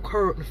nice little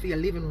curtain for your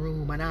living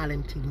room and all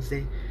them things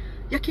there.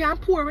 You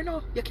can't pour, you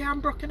know. You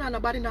can't broke, you know,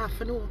 nobody not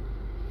for know.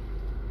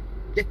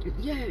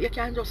 Yeah, you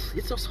can't just,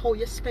 it's just how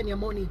you spend your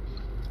money.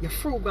 You're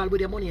frugal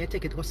with your money, you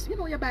take it. Because, you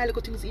know, you buy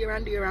little things here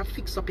and there and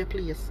fix up your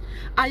place.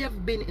 I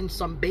have been in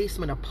some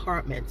basement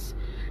apartments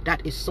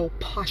that is so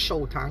posh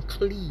out and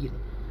clean.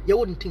 You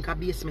wouldn't think of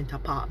basement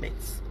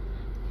apartments.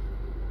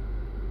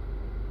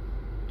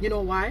 You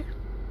know why?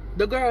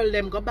 The girl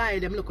them go buy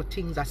them little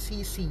things at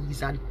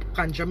CC's and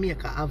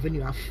Jamaica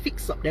Avenue and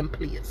fix up them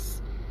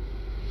place.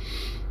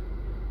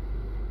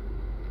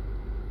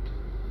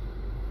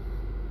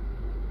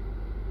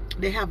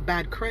 They have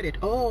bad credit.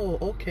 Oh,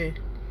 okay.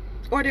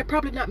 Or they're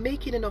probably not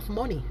making enough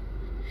money.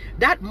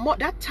 That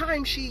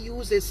time she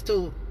uses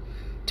to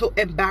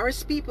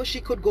embarrass people,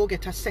 she could go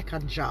get a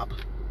second job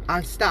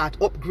and start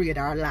upgrade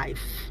her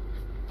life.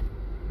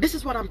 This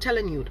is what I'm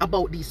telling you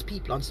about these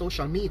people on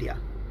social media.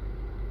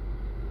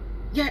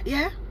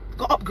 Yeah.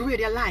 Go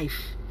upgrade your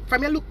life.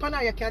 From your look upon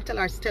her, you can't tell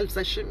herself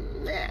that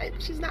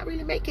she's not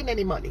really making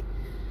any money.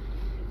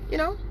 You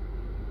know,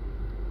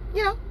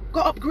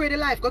 go upgrade your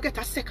life. Go get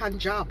a second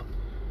job.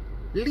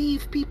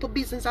 Leave people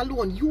business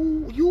alone.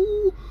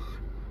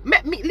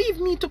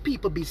 Leave me to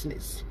people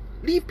business.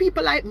 Leave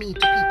people like me to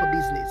people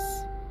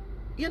business.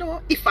 You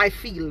know, if I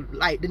feel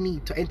like the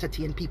need to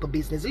entertain people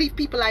business, leave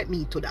people like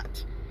me to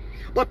that.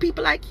 But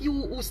people like you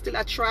who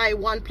still try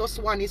 1 +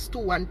 1 =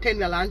 2 and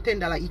 $10 and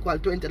 $10 equal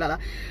 $20,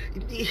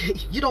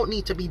 you don't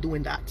need to be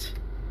doing that.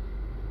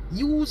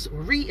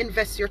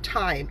 Reinvest your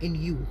time in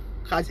you,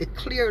 because it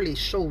clearly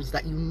shows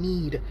that you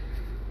need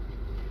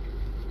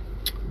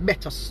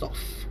better stuff.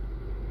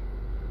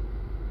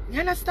 You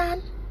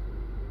understand?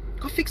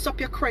 Go fix up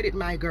your credit,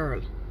 my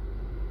girl.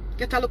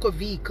 Get a local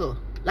vehicle,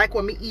 like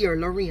what me hear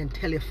Lorraine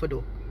tell you for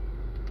do.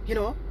 You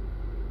know?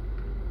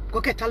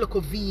 Go get a local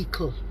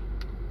vehicle.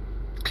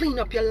 Clean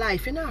up your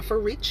life. You're not for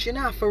rich. You're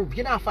not for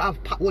have a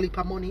whole heap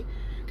of money.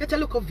 Get a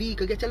local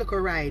vehicle. Get a local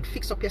ride.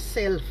 Fix up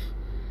yourself.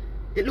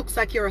 It looks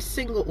like you're a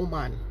single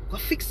woman. Go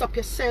fix up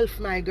yourself,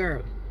 my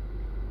girl.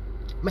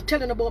 I'm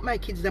telling about my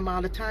kids them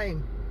all the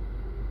time.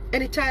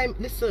 Anytime,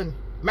 listen,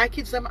 my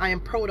kids them, I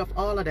am proud of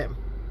all of them.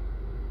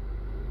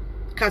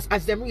 Because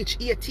as them reach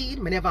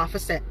 18, I never have to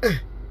say, ugh.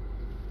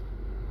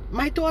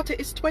 My daughter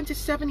is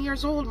 27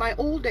 years old, my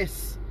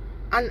oldest.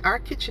 And our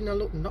kitchen will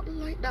look nothing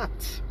like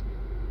that.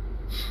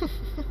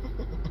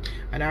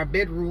 And our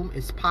bedroom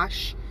is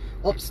posh.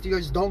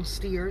 Upstairs,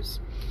 downstairs.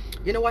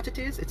 You know what it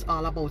is? It's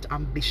all about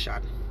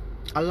ambition.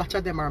 A lot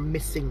of them are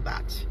missing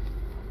that.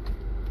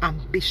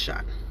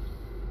 Ambition.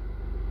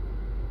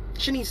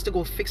 She needs to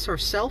go fix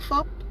herself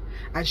up.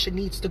 And she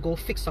needs to go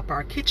fix up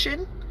our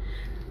kitchen.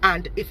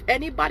 And if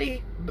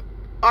anybody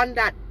on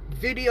that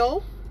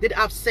video did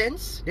have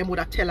sense, they would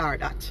have tell her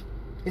that.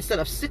 Instead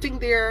of sitting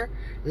there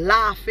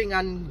laughing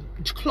and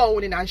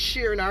clowning and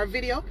sharing our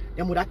video,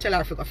 then would I tell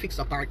her if we go fix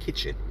up our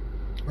kitchen.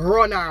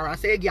 Run her and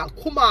say, hey, girl,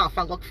 come off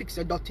and go fix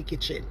your dirty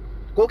kitchen.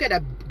 Go get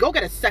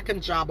a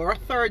second job or a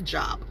third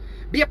job.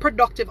 Be a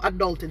productive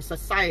adult in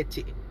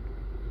society.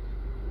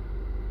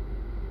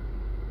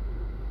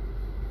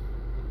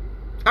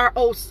 Our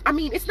house, I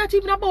mean, it's not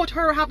even about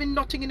her having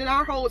nothing in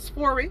our house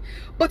for it,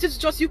 but it's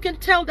just you can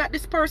tell that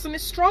this person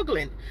is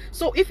struggling.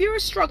 So if you're a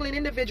struggling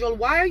individual,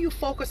 why are you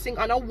focusing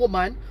on a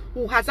woman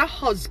who has a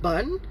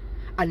husband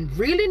and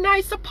really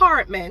nice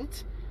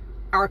apartment,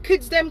 our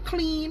kids them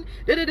clean,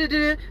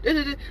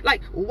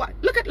 like what?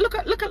 Look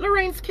at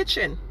Lorraine's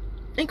kitchen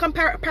in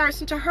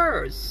comparison to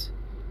hers.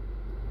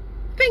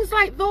 Things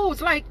like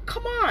those, like,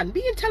 come on,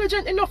 be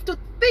intelligent enough to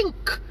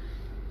think.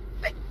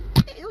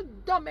 You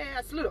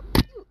dumbass little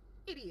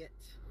idiot.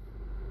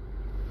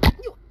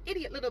 You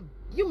idiot little,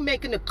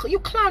 you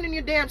clowning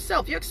your damn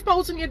self. You're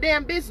exposing your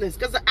damn business,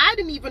 because I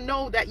didn't even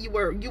know that you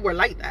were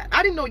like that.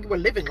 I didn't know you were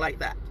living like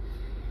that.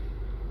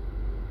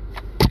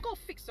 Go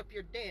fix up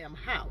your damn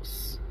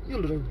house, you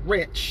little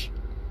wretch.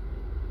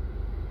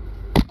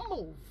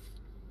 Move.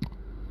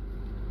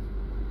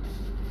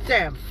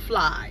 Damn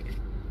fly.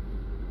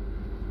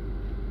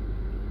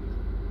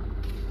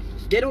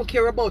 They don't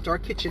care about our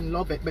kitchen,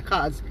 love it,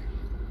 because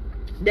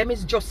them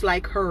is just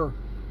like her.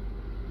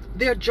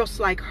 They're just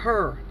like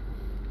her.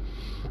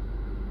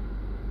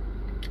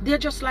 They're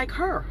just like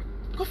her.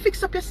 Go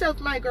fix up yourself,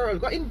 my girl.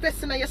 Go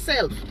invest in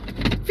yourself.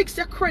 Fix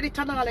your credit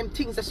and all them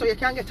things so you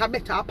can get a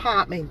better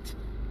apartment.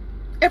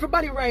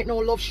 Everybody right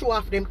now love show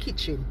off them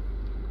kitchen.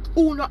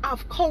 Who not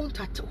have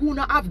who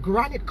not have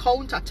granite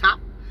countertop?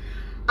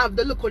 Have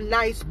the little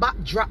nice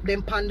backdrop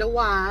them on the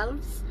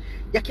walls.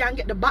 You can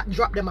get the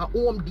backdrop them at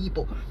Home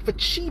Depot for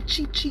cheap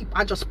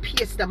and just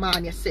paste them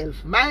on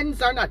yourself.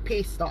 Mines are not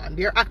paste on.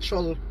 They're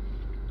actual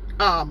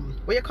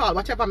what you call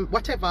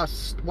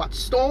what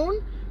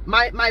stone.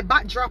 My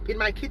backdrop in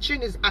my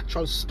kitchen is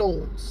actual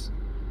stones.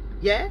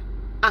 Yeah,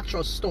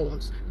 actual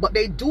stones. But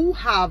they do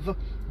have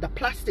the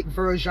plastic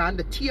version,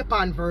 the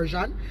tape-on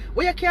version,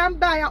 where you can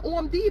buy at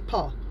Home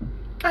Depot,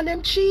 and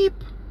them cheap.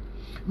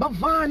 But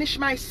varnish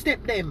my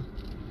step them.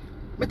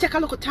 I take a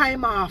little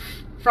time off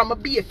from a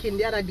baking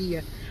the other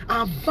day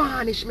and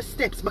varnish my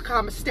steps,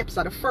 because my steps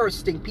are the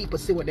first thing people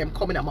see when them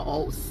coming at my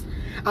house.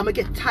 I'ma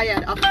get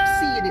tired of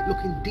seeing it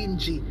looking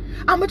dingy.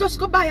 I'ma just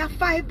go buy a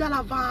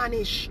 $5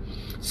 varnish,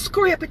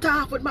 scrape it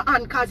off with my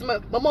hand, cause my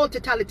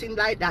multi-talenting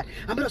like that.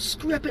 I'ma just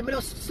scrape it,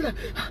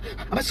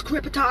 I'ma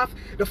scrape it off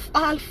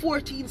all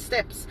 14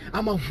 steps.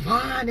 I'ma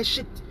varnish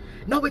it.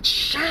 Now it's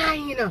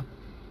shine.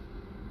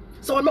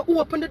 So when I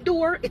open the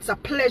door, it's a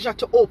pleasure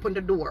to open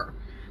the door,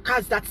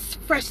 cause that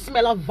fresh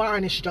smell of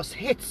varnish just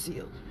hits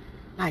you.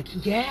 Like,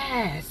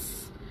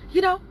 yes,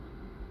 you know,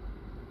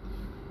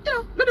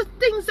 little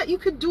things that you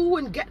could do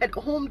and get at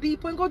Home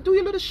Depot and go do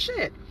your little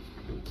shit.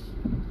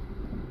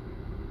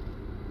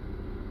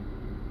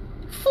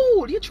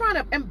 Fool, you're trying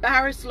to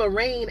embarrass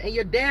Lorraine, and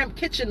your damn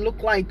kitchen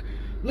look like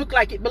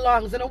it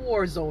belongs in a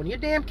war zone. Your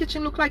damn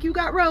kitchen look like you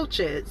got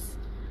roaches.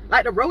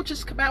 Like the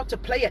roaches come out to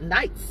play at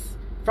nights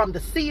from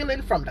the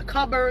ceiling, from the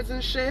cupboards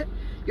and shit.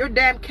 Your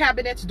damn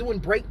cabinets doing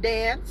break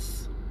dance.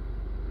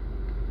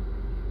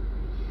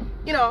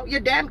 You know, your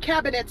damn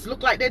cabinets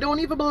look like they don't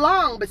even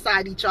belong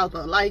beside each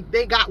other. Like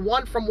they got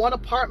one from one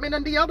apartment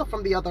and the other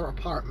from the other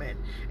apartment,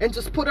 and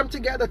just put them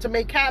together to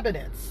make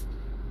cabinets.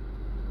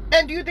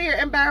 And you there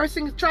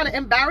trying to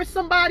embarrass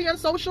somebody on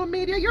social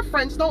media? Your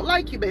friends don't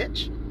like you,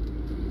 bitch.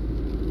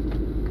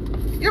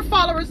 Your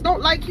followers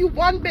don't like you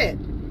one bit.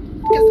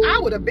 Because I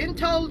would have been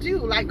told you,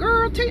 like,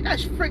 girl, take that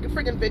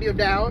friggin' video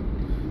down.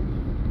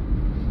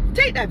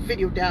 Take that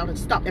video down and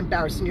stop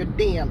embarrassing your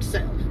damn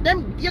self.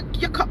 Them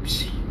your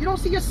cups. You don't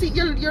see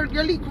your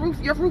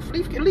roof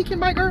leaking,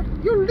 my girl.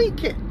 You're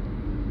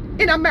leaking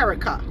in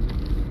America,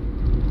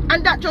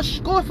 and that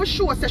just go for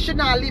sure says she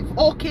not live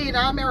okay in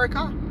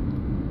America.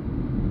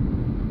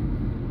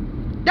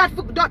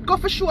 That go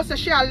for sure says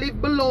she live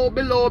below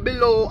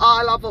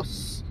all of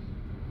us.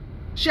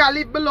 She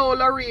live below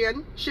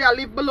Lorraine. She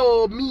live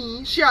below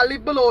me. She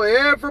live below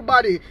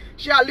everybody.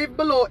 She live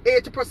below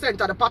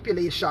 80% of the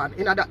population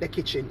in that the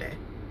kitchen there.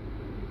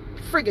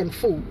 Friggin'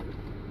 fool.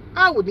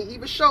 I wouldn't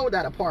even show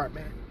that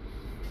apartment.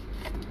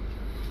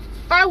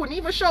 I wouldn't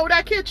even show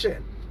that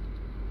kitchen.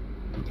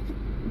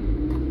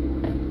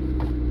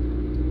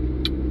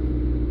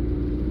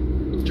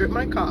 Drink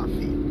my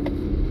coffee.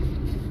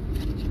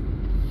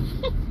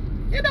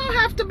 You don't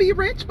have to be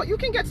rich, but you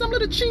can get some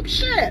little cheap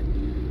shit.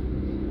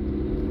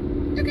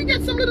 You can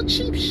get some little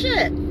cheap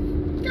shit.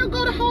 You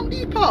go to Home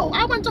Depot.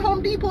 I went to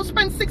Home Depot,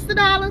 spent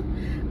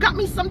 $60, got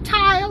me some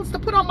tiles to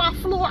put on my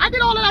floor. I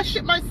did all of that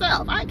shit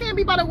myself. I can't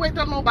be by the way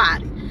to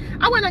nobody.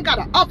 I went and got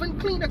an oven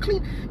cleaner,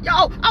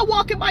 Yo, I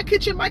walk in my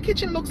kitchen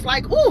looks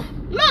like, ooh,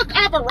 look,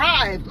 I've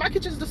arrived. My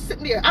kitchen's just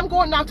sitting there. I'm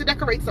going now to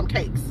decorate some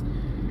cakes.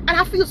 And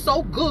I feel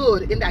so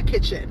good in that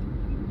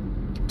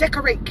kitchen.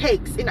 Decorate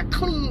cakes in a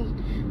clean,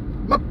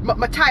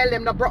 my tile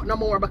them not brought no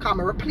more because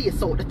I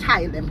replace all the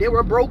tile them. They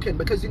were broken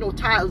because, you know,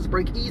 tiles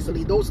break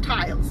easily. Those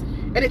tiles,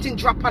 Anything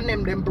drop on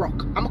them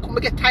broke. I'm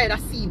gonna get tired of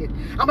seeing it.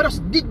 I'm gonna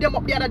just dig them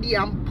up the other day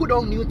and put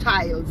on new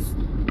tiles.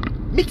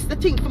 Mix the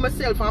thing for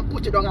myself and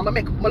put it on. I'm gonna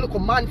make my local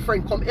man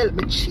friend come help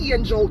me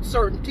change out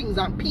certain things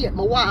and paint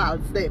my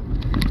walls then.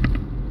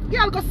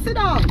 Yeah, I'll go sit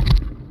down.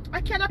 I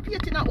cannot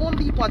paint in a Home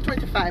Depot at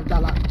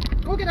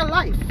 $25. Go get a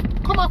life.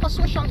 Come off of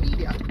social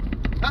media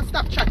and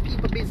stop chat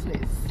people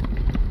business.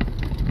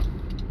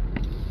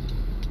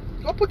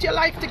 Go put your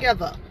life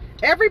together.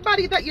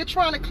 Everybody that you're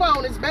trying to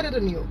clown is better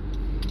than you.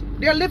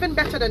 They're living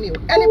better than you.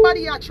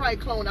 Anybody you try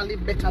clown and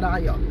live better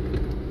than you.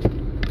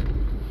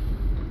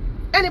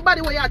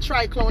 Anybody where you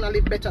try clown and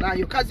live better than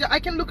you. Because I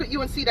can look at you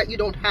and see that you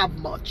don't have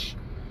much.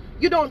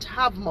 You don't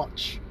have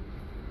much.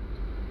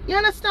 You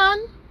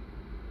understand?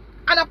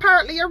 And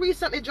apparently you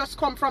recently just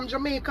come from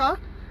Jamaica.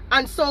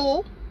 And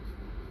so,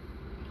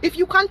 if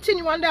you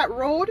continue on that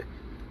road,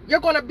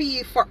 you're going to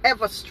be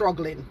forever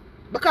struggling.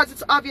 Because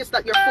it's obvious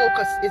that your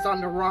focus is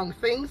on the wrong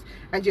things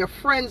and your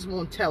friends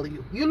won't tell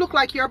you. You look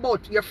like you're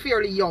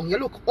fairly young. You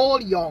look all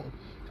young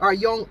or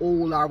young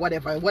old or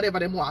whatever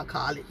they want to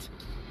call it.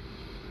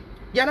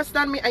 You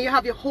understand me? And you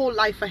have your whole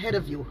life ahead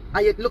of you.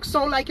 And it looks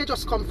so like you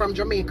just come from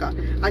Jamaica.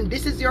 And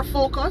this is your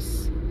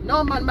focus?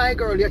 No, man, my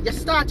girl. You're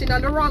starting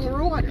on the wrong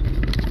road.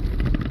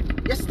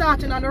 You're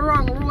starting on the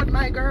wrong road,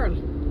 my girl.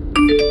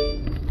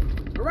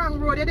 Wrong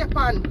road you're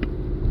upon.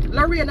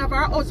 Lorraine have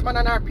her husband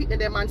and her pitney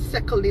them and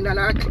settled in and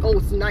her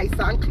house nice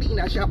and clean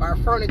and she have her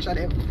furniture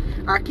them.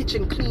 Her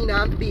kitchen clean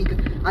and big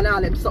and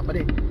all them stuff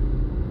there.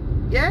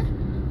 Yeah?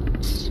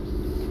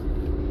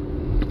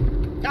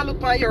 Now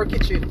look at your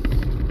kitchen.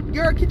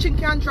 Your kitchen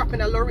can drop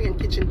in a Lorraine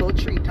kitchen about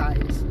 3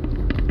 times.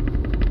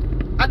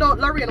 I don't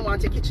Lorraine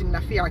want your kitchen in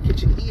a fair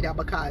kitchen either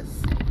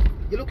because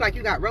you look like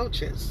you got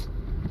roaches.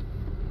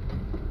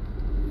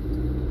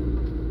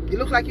 You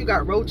look like you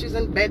got roaches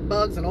and bed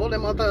bugs and all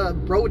them other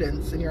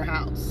rodents in your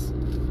house.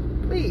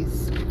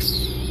 Please.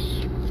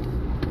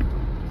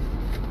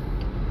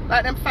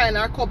 Let them find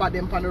our cupboard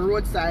them on the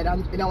roadside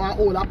and in our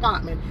old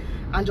apartment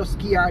and just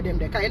gear them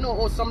there. Because you know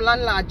how some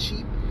landlord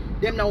cheap,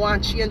 them now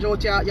want to change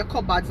out your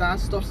cupboards and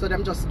stuff, so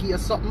them just gear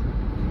something.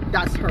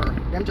 That's her.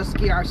 Them just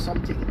gear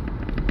something.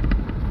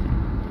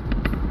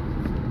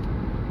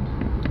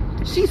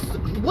 She's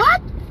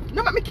what?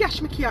 No, let me crash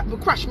my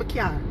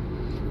car.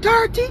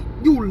 30?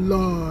 You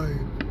lie.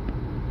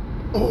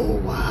 Oh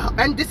wow.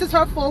 And this is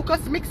her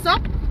focus. Mix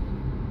up.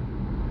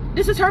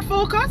 This is her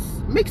focus.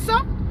 Mix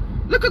up.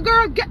 Look, a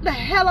girl, get the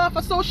hell off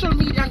of social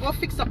media and go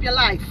fix up your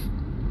life.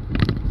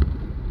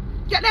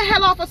 Get the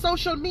hell off of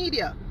social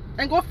media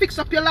and go fix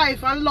up your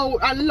life and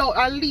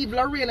leave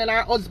Lorraine and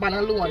her husband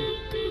alone.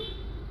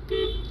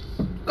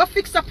 Go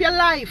fix up your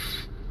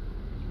life.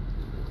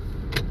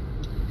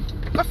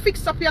 Go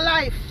fix up your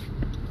life.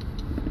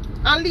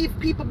 And leave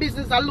people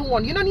business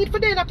alone. You don't need for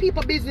them a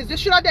people business. You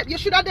should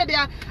have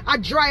there a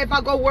driver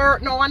go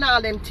work now and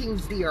all them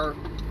things there.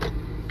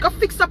 Go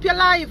fix up your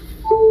life.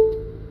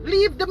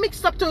 Leave the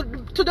mix up to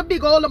the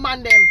big old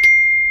man them.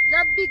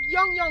 You're a big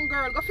young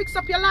girl. Go fix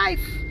up your life.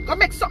 Go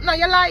make something of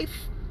your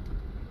life.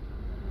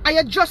 And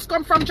you just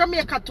come from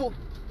Jamaica too.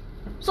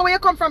 So when you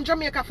come from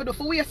Jamaica for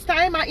waste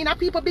time in a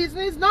people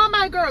business? No,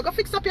 my girl. Go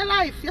fix up your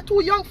life. You're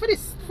too young for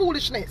this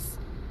foolishness.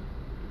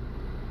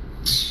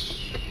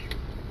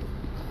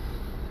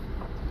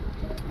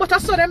 But I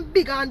saw them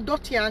big and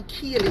dirty and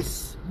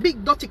careless.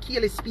 Big dirty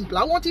careless people.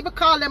 I won't even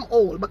call them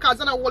old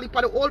because I know only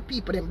for the old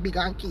people them big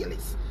and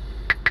careless.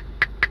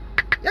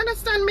 You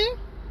understand me?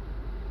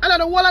 And I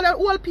know all of the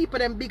old people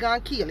them big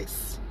and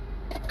careless.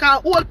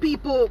 Because old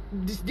people,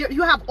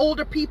 you have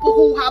older people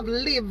who have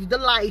lived the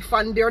life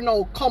and they're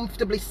now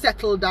comfortably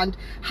settled and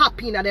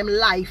happy in them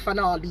life and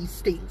all these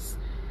things.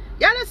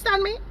 You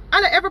understand me?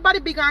 And everybody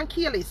big and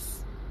careless.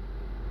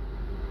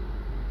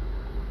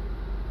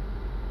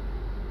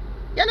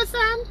 You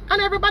understand?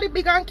 And everybody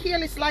big and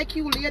careless like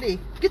you, lady.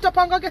 Get up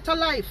and go get a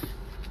life.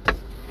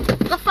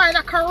 Go find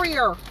a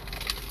career.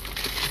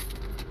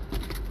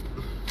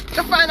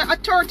 Go find a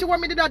 30. What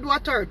me did I do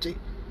at 30?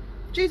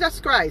 Jesus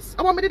Christ.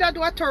 I want me did I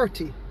do at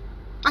 30?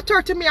 At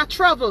 30 me I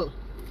travel.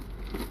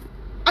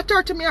 At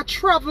 30 me I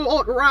travel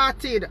out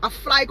rotted. I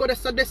fly go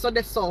this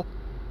so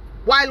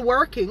while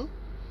working.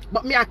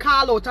 But me I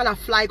call out and I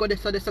fly go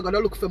this so gonna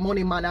look for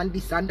money, man, and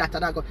this and that,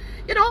 and I go.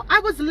 You know, I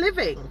was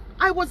living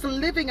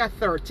at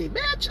 30,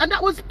 bitch. And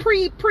that was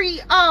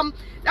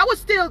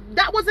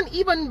that wasn't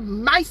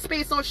even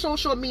MySpace or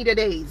social media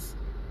days.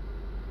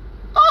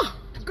 Oh,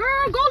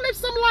 girl, go live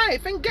some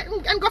life and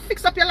go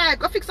fix up your life,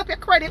 go fix up your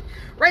credit,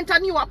 rent a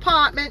new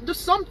apartment, do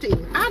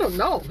something. I don't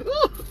know.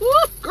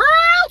 Ooh,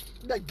 girl,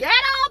 the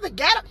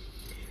ghetto.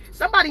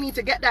 Somebody needs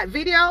to get that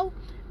video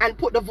and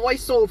put the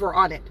voiceover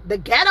on it. The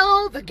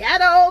ghetto.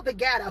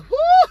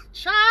 Whoo,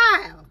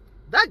 child.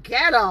 The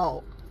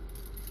ghetto.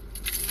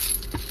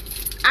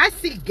 I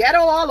see ghetto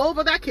all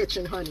over that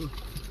kitchen, honey.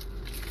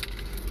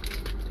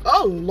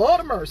 Oh, Lord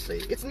of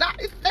mercy. It's not.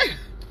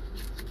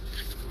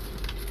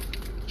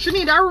 She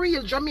need a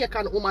real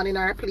Jamaican woman in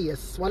her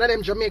place. One of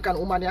them Jamaican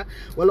woman here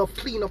will love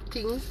clean up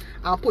things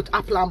and put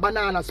apple and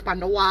bananas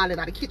on the wall in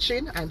the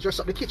kitchen and dress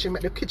up the kitchen,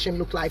 make the kitchen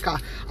look like a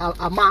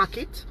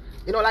market.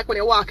 You know, like when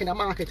you walk in a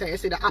market and you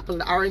see the apple,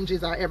 the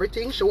oranges and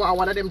everything. She want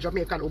one of them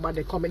Jamaican woman,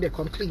 they come in, they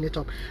come clean it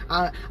up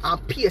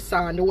and paste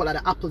on the whole of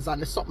the apples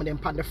and the something them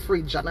on the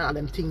fridge and all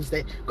them things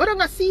there. Go down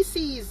to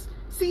CC's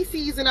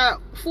in a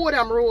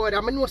Fordham Road.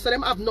 I know so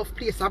them have enough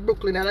place at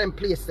Brooklyn and them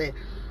place there.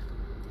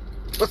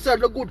 But sell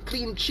the good,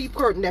 clean, cheap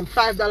curtain, them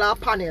 $5 a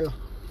panel.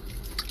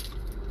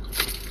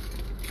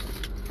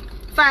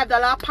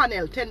 $5 a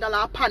panel,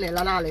 $10 a panel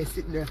and all that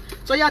sitting there.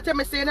 So you tell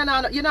me saying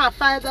you know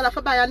 $5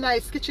 for buy a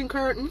nice kitchen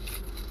curtain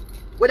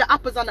with the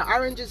apples and the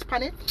oranges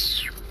pan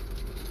it.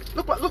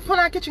 Look on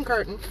our kitchen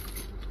curtain.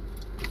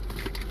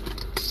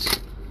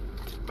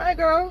 My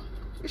girl,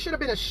 you should have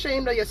been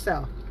ashamed of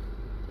yourself.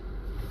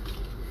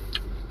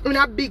 In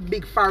a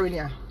big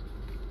foreigner.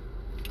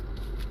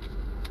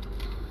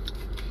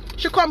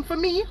 She come for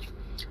me.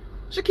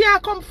 She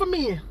can't come for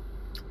me.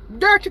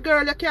 Dirty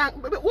girl, you can't.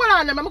 Hold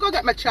on, I'm going to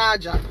get my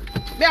charger.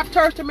 I have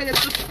 30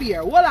 minutes to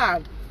spare. Hold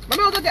on. I'm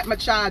going to get my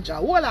charger.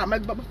 Hold on, my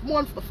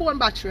phone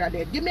battery are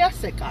dead. Give me a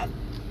second.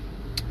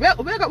 We're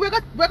going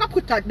to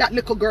put that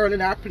little girl in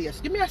her place.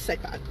 Give me a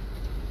second.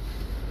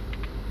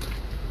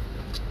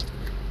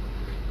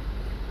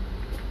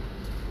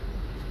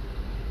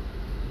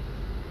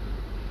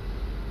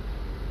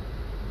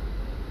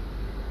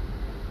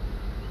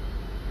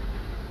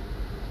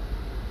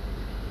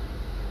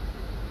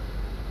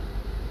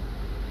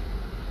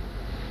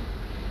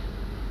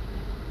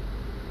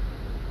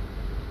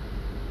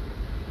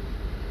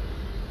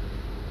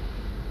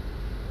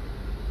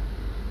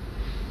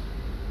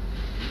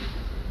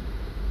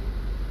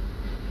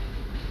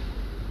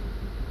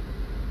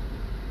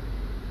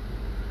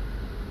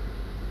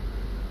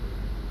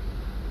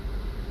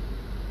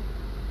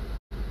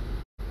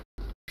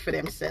 For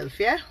themselves,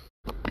 yeah?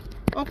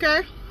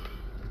 Okay?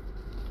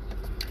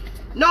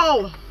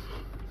 No.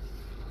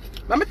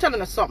 Let me tell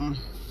you something.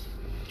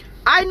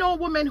 I know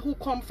women who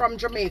come from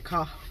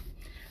Jamaica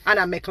and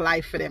I make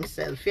life for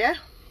themselves, yeah?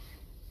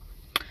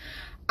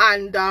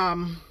 And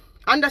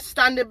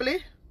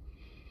understandably,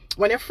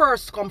 when you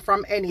first come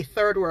from any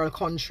third world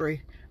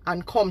country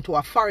and come to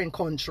a foreign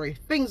country,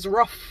 things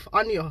rough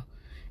on you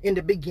in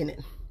the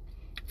beginning.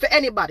 For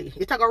anybody,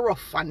 it go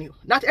rough on you.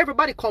 Not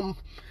everybody come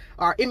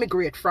or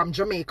immigrate from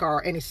Jamaica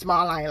or any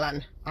small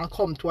island and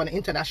come to an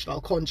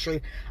international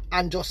country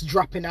and just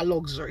drop in a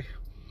luxury.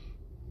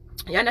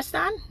 You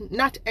understand?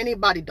 Not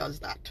anybody does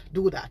that.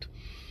 Do that.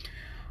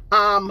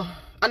 And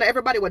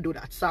everybody would do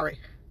that. Sorry.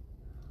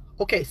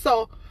 Okay,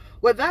 so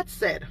with that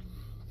said,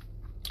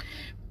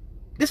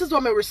 this is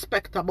what I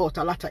respect about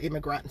a lot of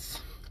immigrants.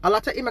 A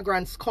lot of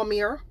immigrants come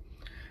here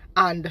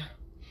and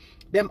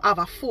them have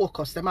a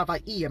focus, them have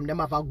a aim, them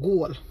have a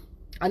goal.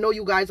 I know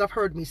you guys have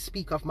heard me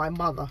speak of my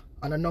mother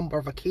on a number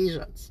of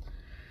occasions.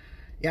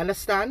 You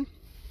understand?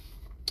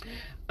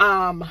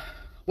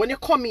 When you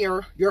come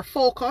here, your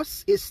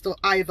focus is to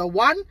either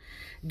one,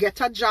 get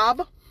a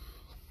job,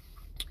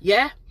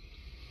 yeah,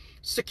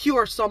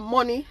 secure some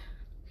money.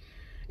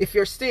 If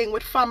you're staying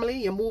with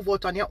family, you move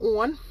out on your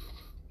own,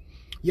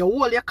 you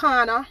hold your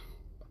corner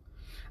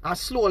and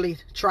slowly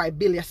try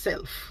build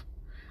yourself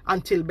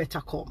until better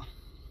come.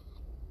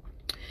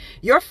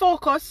 Your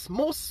focus,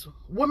 most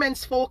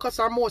women's focus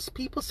or most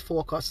people's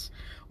focus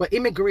will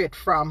immigrate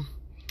from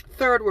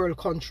third world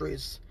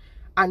countries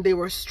and they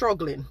were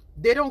struggling.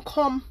 They don't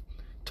come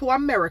to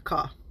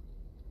America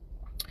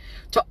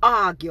to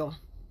argue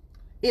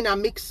in a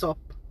mix-up,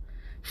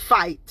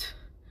 fight,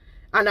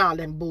 and all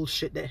them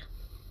bullshit there.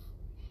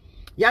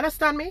 You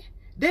understand me?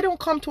 They don't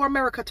come to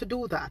America to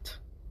do that.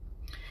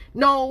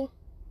 Now,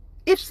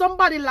 if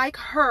somebody like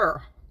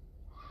her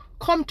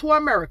come to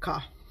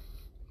America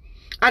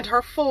and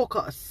her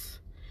focus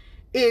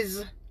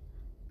is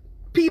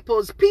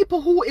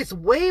people who is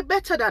way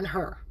better than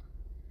her,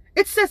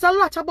 it says a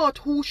lot about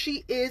who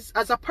she is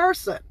as a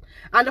person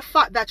and the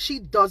fact that she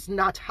does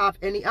not have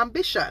any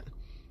ambition.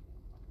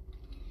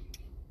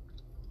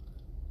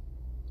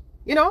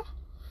 You know?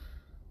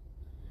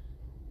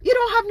 You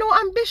don't have no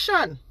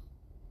ambition.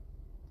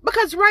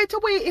 Because right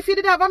away, if you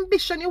did have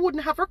ambition, you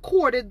wouldn't have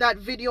recorded that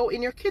video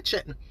in your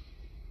kitchen.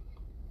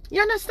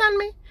 You understand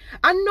me?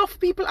 Enough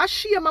people are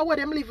ashamed of what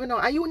them living now.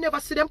 And you never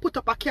see them put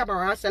up a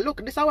camera and say,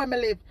 look, this is how I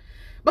live.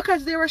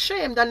 Because they're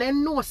ashamed and they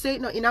know say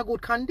it not in a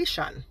good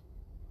condition.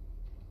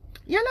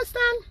 You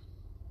understand?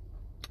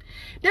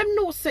 Them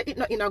know say it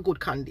not in a good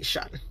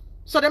condition.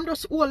 So them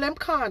just hold them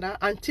corner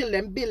until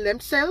them build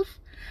themselves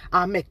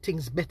and make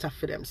things better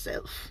for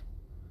themselves.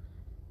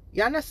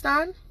 You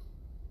understand?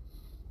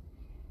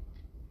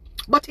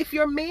 But if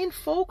your main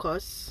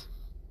focus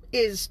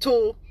is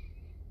to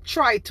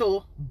try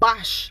to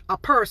bash a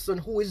person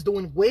who is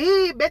doing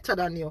way better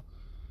than you,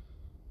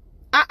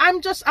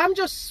 I'm just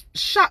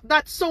shocked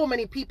that so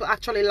many people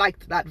actually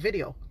liked that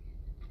video.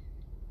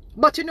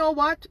 But you know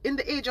what? In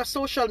the age of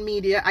social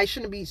media,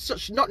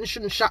 nothing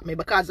shouldn't shock me,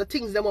 because the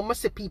things that we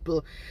must see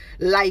people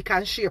like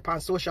and share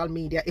on social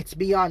media, it's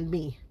beyond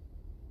me.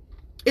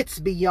 It's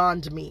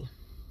beyond me.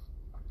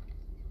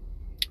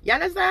 You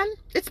understand?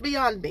 It's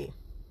beyond me.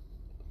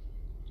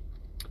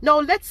 Now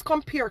let's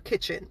compare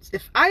kitchens.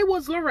 If I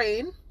was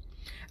Lorraine,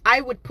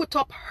 I would put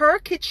up her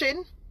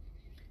kitchen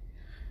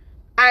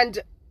and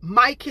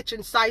my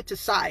kitchen side to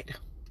side.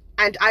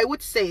 And I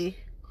would say,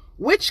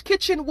 which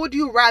kitchen would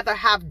you rather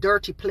have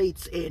dirty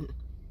plates in?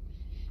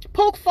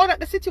 Poke fun at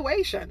the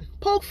situation.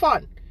 Poke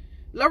fun.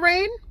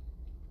 Lorraine,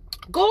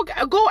 go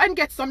and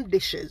get some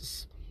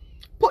dishes.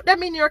 Put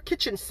them in your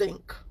kitchen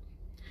sink.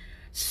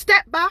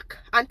 Step back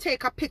and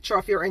take a picture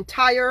of your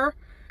entire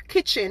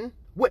kitchen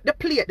with the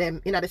plate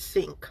them in the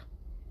sink.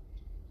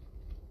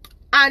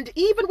 And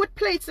even with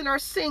plates in her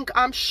sink,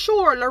 I'm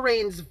sure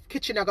Lorraine's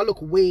kitchen are gonna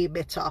look way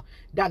better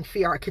than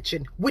Fiara's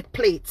kitchen with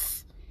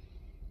plates.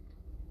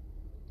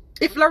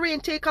 If Lorraine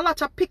take a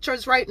lot of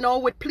pictures right now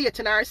with plate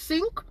in her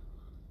sink,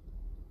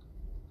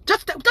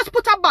 just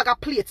put a bag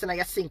of plates in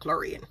your sink,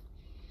 Lorraine.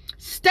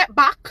 Step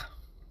back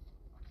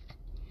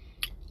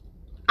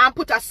and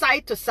put a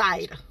side to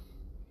side.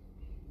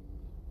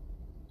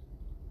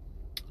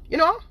 You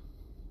know?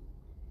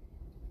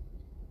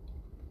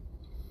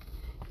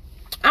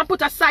 And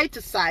put a side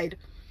to side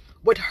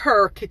with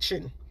her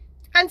kitchen.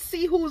 And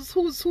see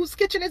whose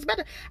kitchen is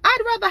better.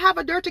 I'd rather have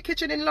a dirty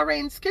kitchen in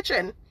Lorraine's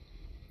kitchen.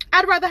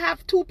 I'd rather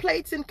have two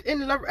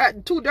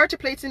dirty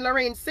plates in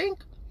Lorraine's sink.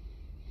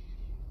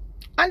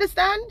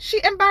 Understand? She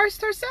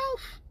embarrassed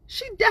herself.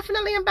 She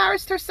definitely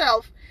embarrassed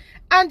herself.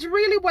 And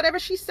really, whatever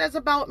she says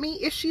about me,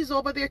 if she's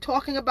over there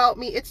talking about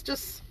me, it's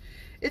just,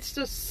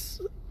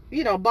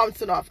 you know,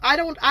 bouncing off. I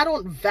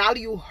don't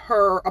value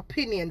her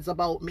opinions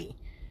about me.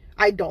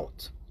 I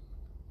don't.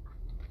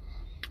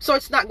 So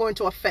it's not going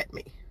to affect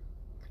me.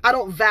 I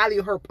don't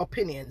value her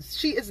opinions.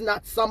 She is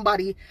not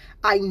somebody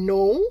I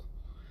know,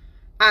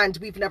 and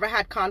we've never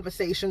had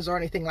conversations or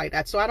anything like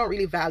that. So I don't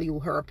really value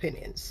her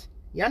opinions.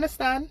 You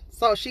understand?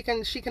 So she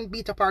can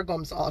beat up our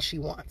gums all she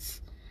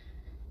wants.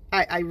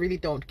 I really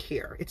don't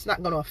care. It's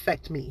not going to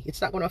affect me. It's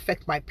not going to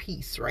affect my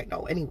peace right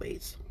now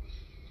anyways.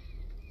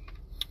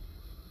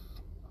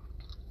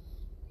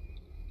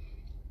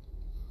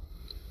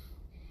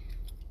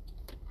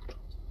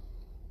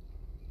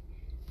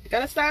 You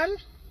understand?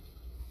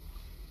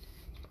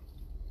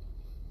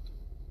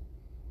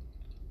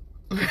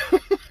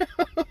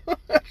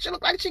 She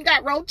look like she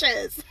got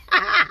roaches.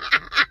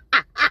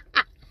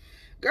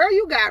 Girl,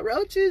 you got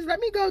roaches. Let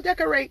me go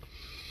decorate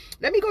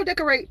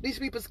these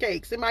people's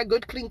cakes in my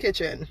good clean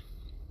kitchen.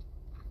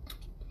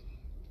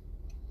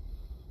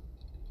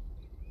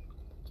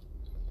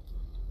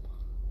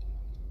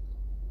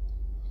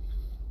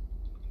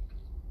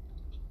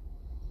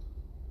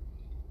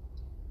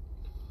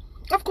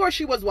 Of course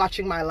she was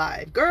watching my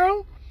live.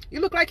 Girl,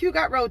 you look like you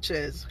got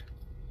roaches.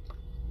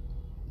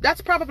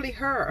 That's probably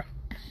her,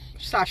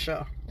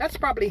 Sasha. That's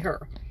probably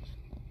her.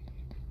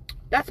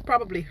 That's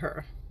probably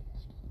her.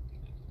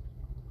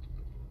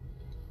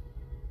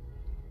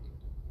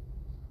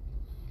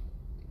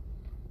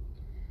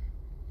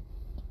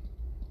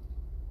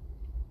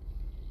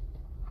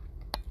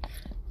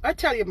 I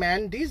tell you,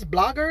 man, these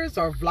bloggers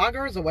or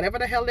vloggers or whatever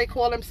the hell they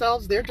call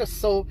themselves, they're just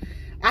so,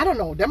 I don't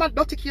know, they're my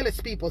ridiculous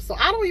people. So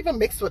I don't even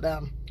mix with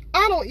them.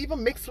 I don't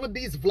even mix with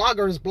these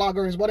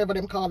bloggers, whatever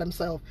them call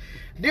themselves.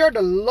 They're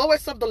the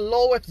lowest of the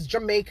lowest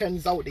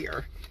Jamaicans out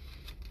there.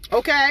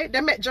 Okay? They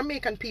make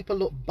Jamaican people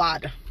look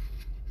bad.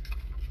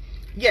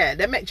 Yeah,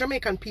 they make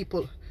Jamaican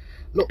people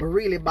look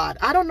really bad.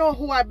 I don't know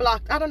who I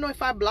blocked. I don't know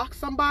if I blocked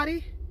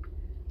somebody.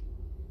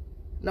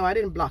 No, I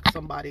didn't block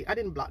somebody. I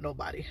didn't block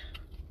nobody.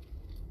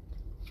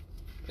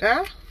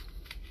 Yeah?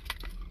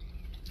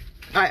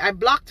 I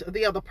blocked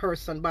the other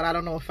person, but I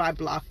don't know if I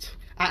blocked.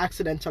 I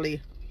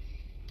accidentally.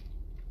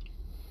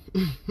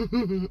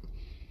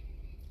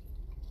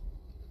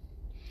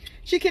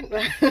 She can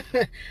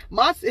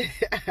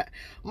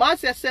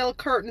Marcia sell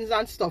curtains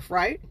and stuff,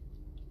 right?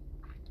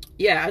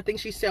 Yeah, I think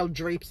she sell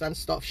drapes and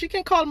stuff. She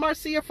can call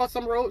Marcia for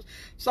some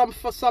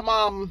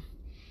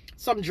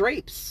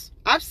drapes.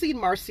 I've seen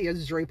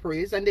Marcia's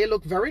draperies and they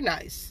look very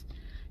nice.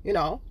 You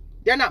know,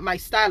 they're not my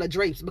style of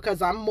drapes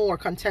because I'm more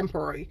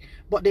contemporary,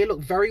 but they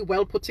look very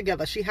well put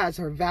together. She has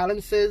her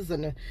valances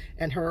and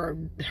her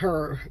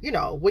you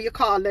know, what you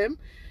call them?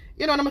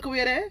 You know what I'm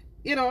going there?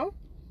 You know,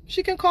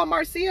 she can call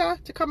Marcia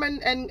to come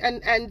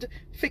and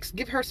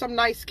give her some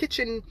nice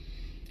kitchen,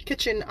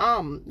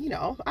 you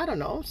know, I don't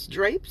know,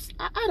 drapes.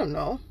 I don't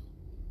know.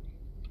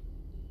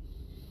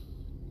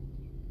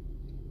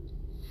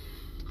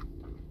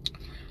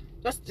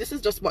 This is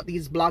just what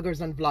these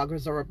bloggers and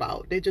vloggers are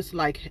about. They just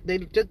like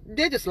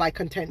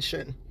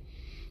contention.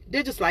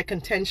 They just like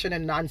contention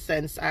and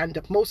nonsense, and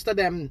most of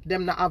them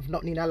not have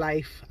nothing in their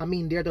life. I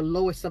mean, they're the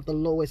lowest of the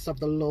lowest of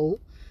the low.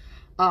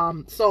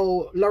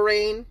 So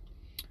Lorraine,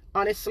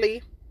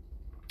 honestly,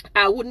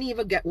 I wouldn't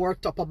even get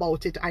worked up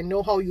about it. I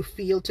know how you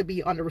feel to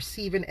be on the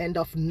receiving end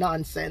of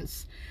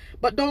nonsense,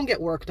 but don't get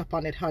worked up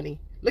on it, honey.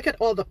 Look at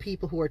all the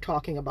people who are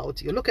talking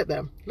about you. Look at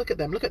them. Look at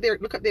them. Look at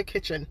their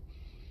kitchen.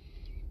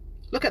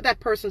 Look at that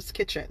person's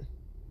kitchen.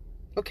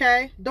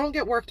 Okay? Don't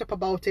get worked up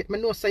about it. I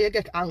know so you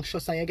get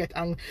anxious and you get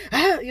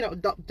you know,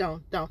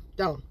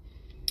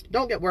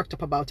 don't get worked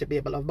up about it,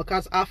 baby love,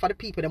 because half of the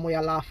people them where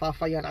you laugh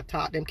off of you and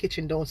attack them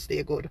kitchen don't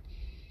stay good.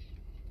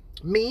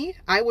 Me,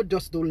 I would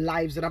just do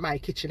lives in my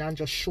kitchen and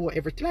just show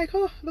everything. Like,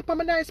 oh, look at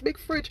my nice big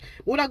fridge.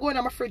 Would I go in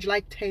my fridge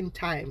like 10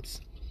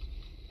 times?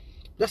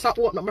 Just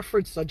open up my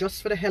fridge, so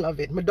just for the hell of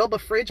it. My double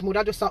fridge, would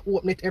I just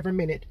open it every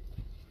minute?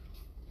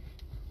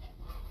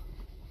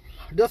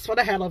 Just for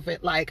the hell of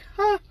it. Like,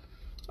 I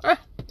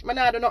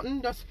not do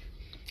nothing. Just,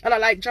 and I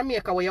like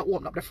Jamaica where you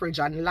open up the fridge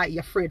and like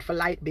you're afraid for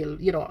light bill.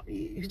 You know,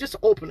 you just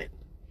open it.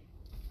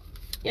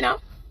 You know?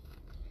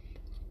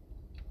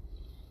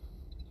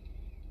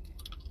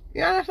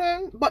 You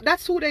understand? But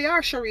that's who they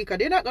are, Sharika.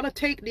 They're not going to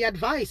take the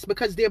advice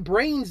because their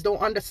brains don't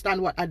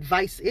understand what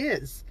advice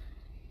is.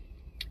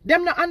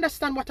 Them not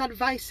understand what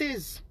advice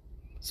is.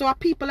 So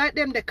people like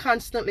them, they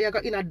constantly are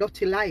in a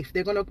dirty life.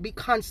 They're going to be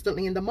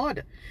constantly in the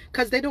mud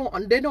because they don't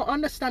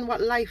understand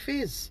what life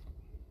is.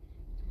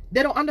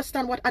 They don't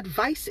understand what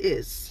advice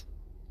is.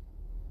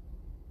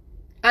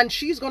 And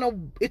it's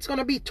going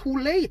to be too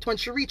late when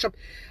she reach up.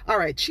 All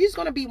right, she's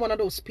going to be one of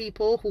those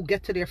people who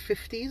get to their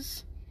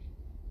 50s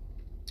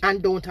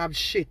and don't have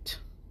shit.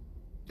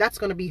 That's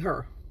going to be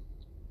her.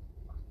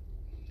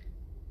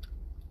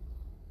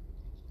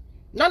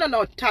 No,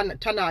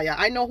 Tanaya.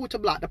 I know who to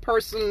block. The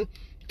person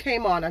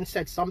came on and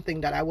said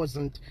something that I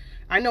wasn't.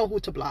 I know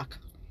who to block.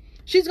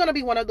 She's going to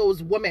be one of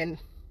those women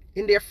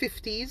in their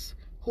 50s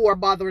who are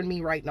bothering me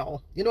right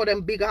now. You know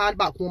them big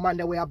hardback woman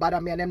that wear bother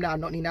me and them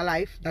not nothing in her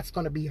life? That's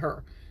going to be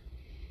her.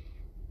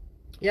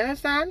 You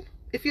understand?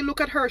 If you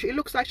look at her, it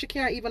looks like she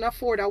can't even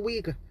afford a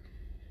wig.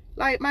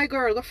 Like, my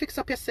girl, go fix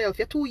up yourself.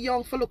 You're too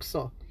young for look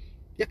so.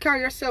 You carry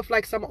yourself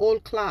like some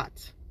old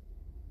clot.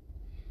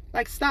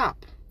 Like,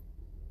 stop.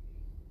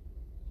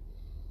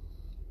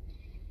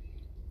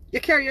 You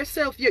carry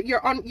yourself,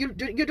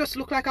 you just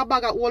look like a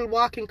bag of old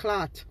walking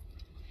cloth.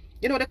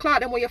 You know the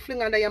cloth them where you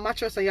fling under your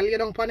mattress and you lay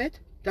down upon it?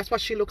 That's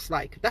what she looks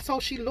like. That's how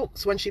she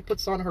looks when she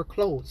puts on her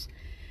clothes.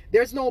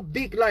 There's no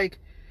big like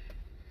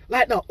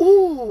no,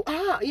 ooh,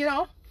 you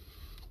know.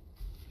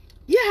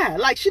 Yeah,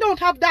 like she don't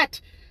have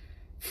that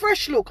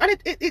fresh look. And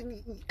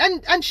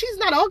and she's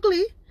not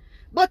ugly,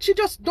 but she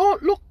just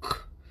don't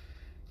look,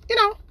 you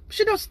know,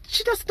 she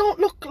just don't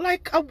look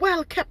like a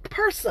well-kept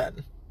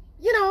person.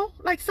 You know,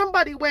 like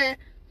somebody where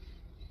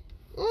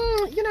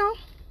you know.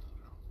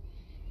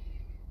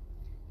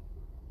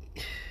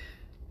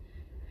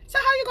 So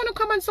how you gonna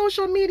come on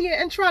social media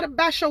and try to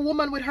bash a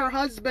woman with her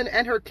husband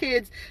and her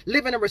kids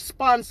living a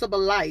responsible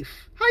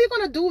life? How you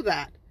gonna do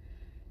that?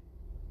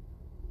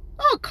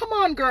 Oh, come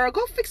on, girl.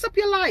 Go fix up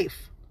your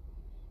life.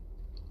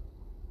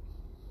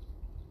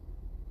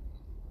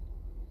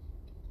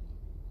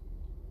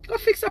 Go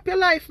fix up your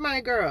life, my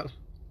girl.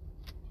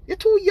 You're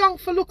too young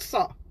for looks,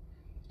 sir.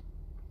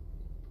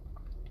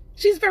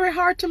 She's very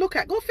hard to look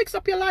at. Go fix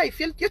up your life.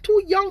 You're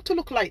too young to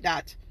look like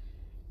that.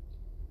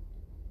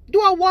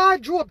 Do a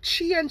wardrobe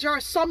change or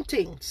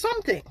something.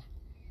 Something.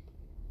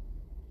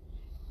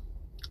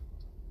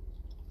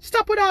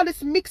 Stop with all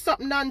this mix-up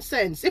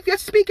nonsense. If you're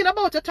speaking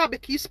about a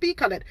topic, you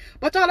speak on it.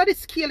 But all of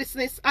this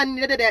carelessness and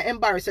you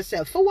embarrass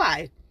yourself. For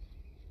why?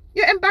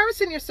 You're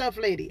embarrassing yourself,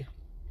 lady.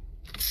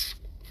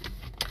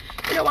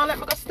 You know what? Let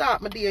me go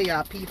start my day,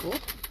 y'all, people.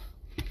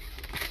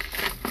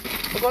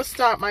 I'm going to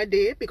start my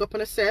day. Pick up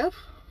on yourself.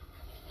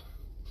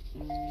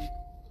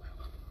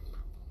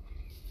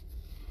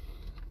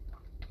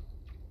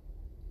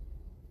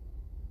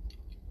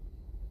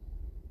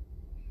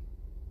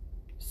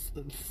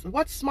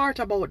 What's smart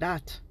about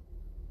that?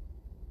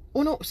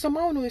 Oh no,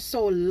 someone who is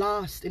so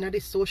lost in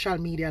this social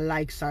media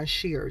likes and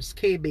shares.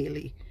 Kay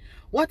Bailey,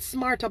 what's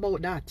smart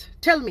about that?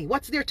 Tell me,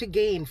 what's there to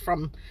gain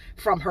from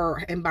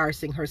her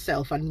embarrassing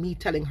herself and me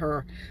telling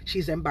her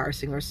she's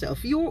embarrassing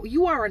herself?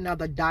 You are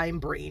another dime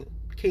brain,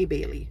 Kay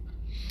Bailey.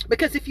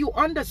 Because if you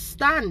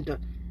understand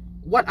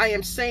what I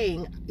am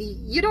saying,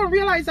 you don't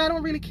realize I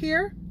don't really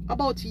care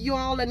about you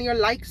all and your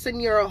likes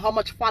and your how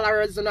much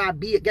followers and I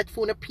get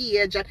from a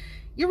page. And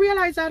you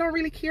realize I don't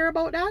really care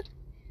about that?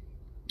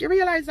 You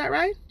realize that,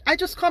 right? I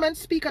just come and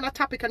speak on a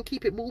topic and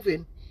keep it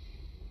moving.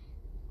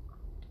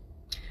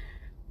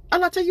 A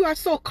lot of you are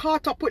so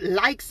caught up with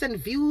likes and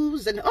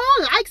views and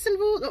likes and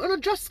views. You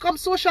just come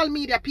social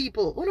media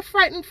people. You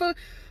frightened for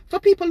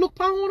people look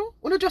upon you.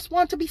 You just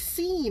want to be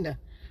seen.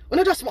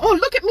 You just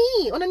look at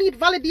me. You need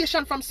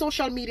validation from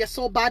social media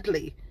so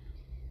badly.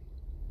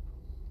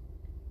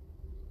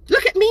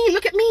 Look at me,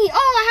 look at me.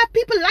 Oh, I have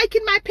people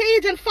liking my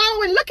page and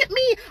following. Look at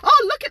me.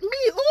 Oh, look at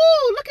me.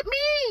 Oh, look at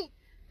me.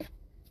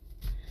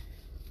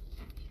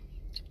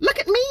 Look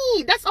at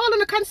me. That's all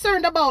I'm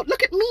concerned about.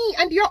 Look at me.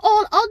 And you're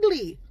all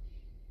ugly.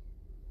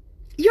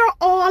 You're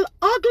all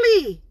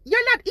ugly.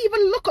 You're not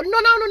even lookable.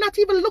 No, not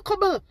even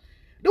lookable.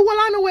 The whole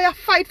on the way I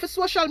fight for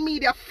social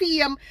media,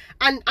 fame,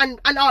 and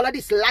all of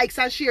this likes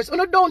and shares.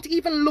 You don't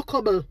even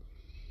lookable.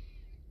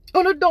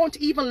 You don't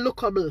even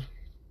lookable.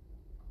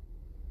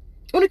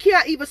 You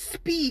can't even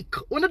speak.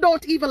 You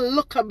don't even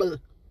lookable.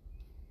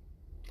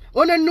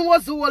 You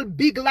nose all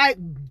big like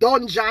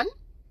dungeon.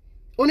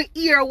 Una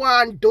ear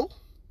one do.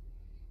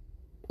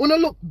 Una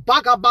look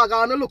bagga,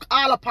 una look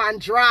all up and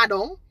draw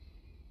down.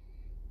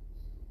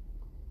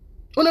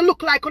 Una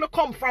look like una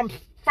come from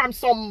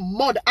some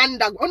mud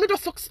under. Una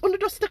just look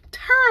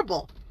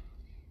terrible.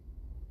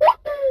 All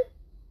of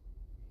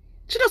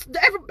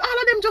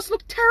them just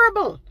look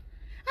terrible.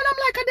 And I'm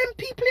like, are them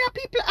people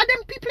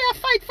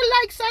fight for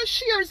likes and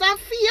shares and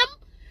fame?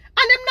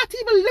 And them not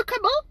even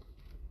lookable?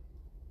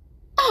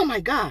 Oh my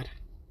God.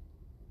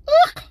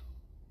 Look.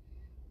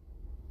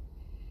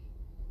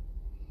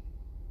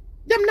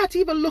 Them not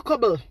even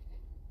lookable.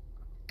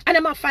 And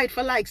them a fight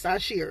for likes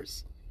and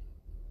shares.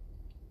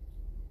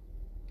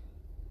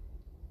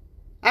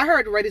 I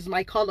heard red is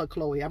my color,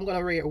 Chloe. I'm going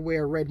to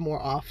wear red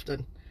more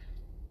often.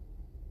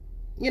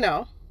 You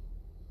know,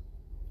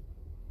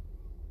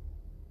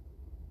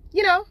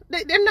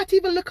 they're not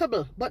even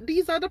lookable. But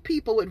these are the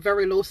people with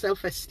very low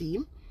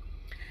self-esteem.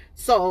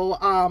 So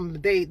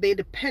they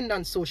depend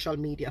on social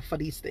media for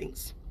these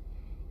things.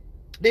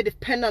 They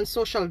depend on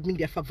social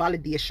media for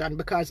validation,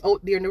 because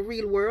out there in the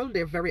real world,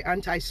 they're very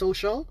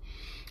antisocial.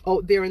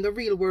 Out there in the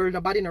real world,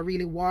 nobody don't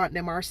really want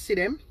them or see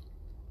them.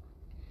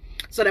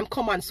 So them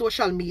come on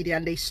social media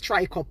and they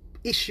strike up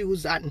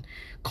issues and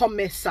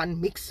comments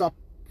and mix up,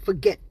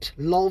 forget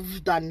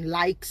loved and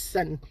likes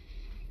and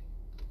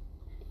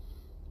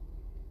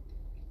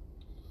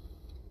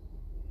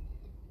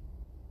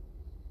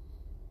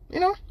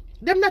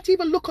them not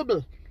even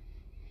lookable.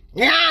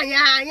 Yeah. Like,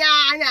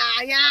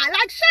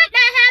 shut the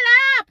hell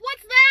up.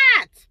 What's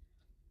that?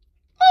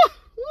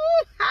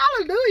 Ooh,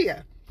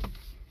 hallelujah.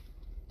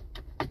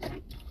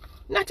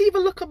 Not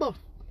even lookable.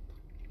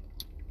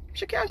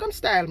 She can't come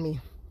style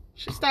me.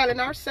 She's styling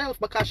herself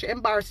because she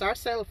embarrassed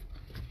herself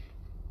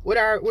with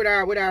our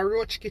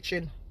roach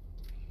kitchen.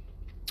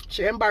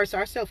 She embarrassed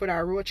herself with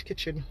our roach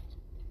kitchen.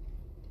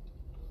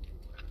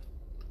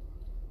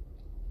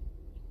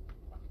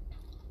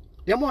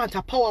 They want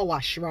a power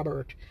wash,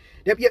 Robert.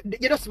 You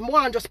just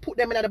want just put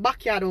them in the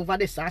backyard over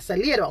this and say,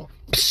 lay down.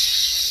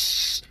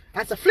 Psh,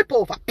 and say, flip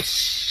over.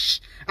 Psh,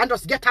 and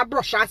just get a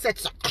brush and say,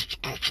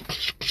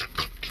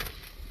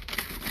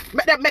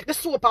 make the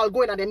soap all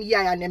go in them ear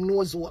and them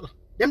nose hole.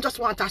 Them just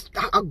want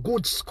a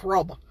good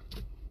scrub.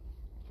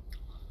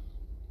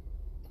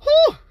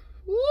 Whew.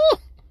 Whew.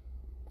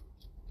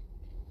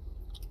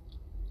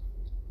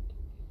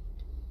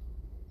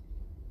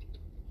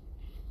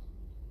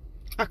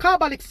 A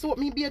carbolic soap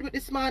me beard with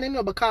this morning,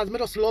 because I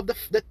just love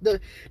the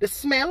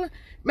smell.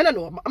 I don't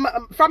know.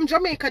 From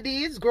Jamaica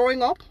days,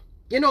 growing up,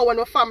 when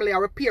our family,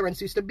 our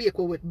parents used to beard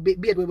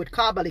with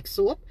carbolic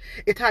soap,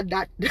 it had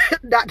that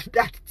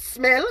that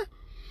smell.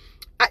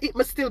 I eat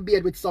my still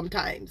beard with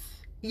sometimes.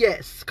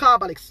 Yes,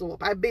 carbolic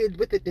soap. I bathed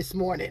with it this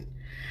morning.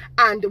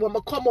 And when I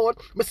come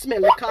out, I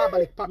smell the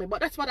carbolic for me.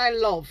 But that's what I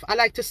love. I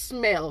like to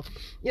smell,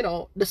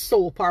 the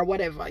soap or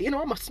whatever.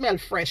 I smell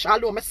fresh.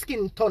 Although my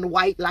skin turn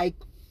white like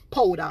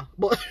powder.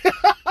 But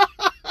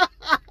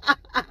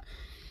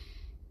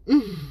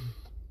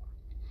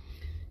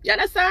you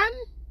understand?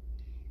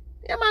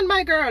 Yeah, man,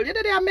 my girl. You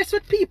know they mess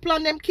with people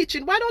on them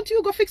kitchen. Why don't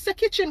you go fix the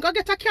kitchen? Go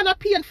get a can of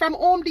paint from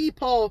Home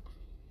Depot.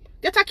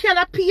 Get a can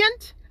of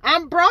paint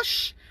and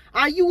brush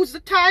and use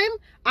the time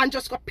and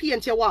just go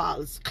paint your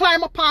walls.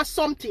 Climb up on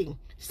something.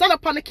 Stand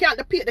up on the can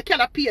of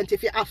paint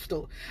if you have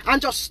to.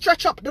 And just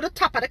stretch up to the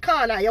top of the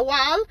corner of your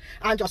wall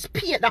and just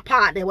paint the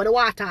part there where the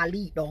water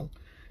leak down.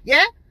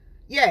 Yeah?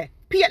 Yeah.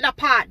 Paint the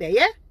part there,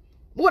 yeah?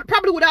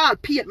 Probably would all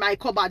paint my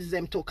cupboards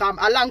them too.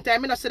 A long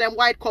time I don't see them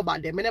white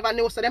cupboard them. I never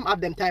know so them have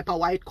them type of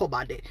white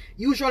cupboard there.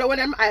 Usually when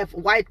them I have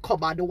white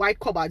cupboard, the white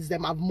cupboards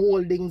them have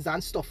moldings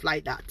and stuff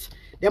like that.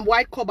 Them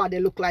white cupboard, they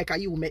look like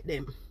you make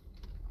them.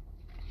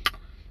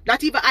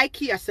 Not even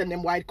IKEA send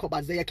them white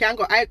cupboards. You can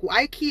go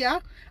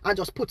IKEA and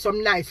just put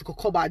some nice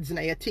cupboards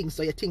in your things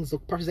so your things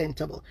look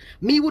presentable.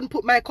 Me wouldn't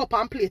put my cup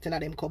and plate in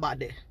them cupboard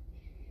there.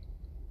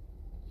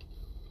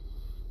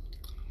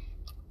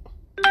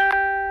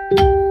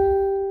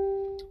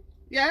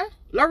 Yeah?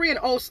 Lorraine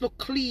house look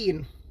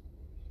clean.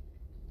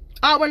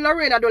 When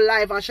Lorraine do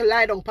live and she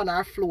lie down on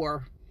her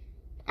floor.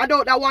 I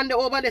doubt that one day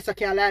over there so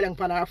can lie down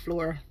on her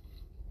floor.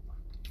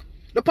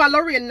 Look at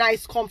Lorraine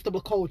nice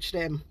comfortable couch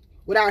them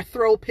with our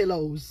throw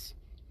pillows.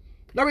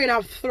 Lorraine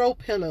have throw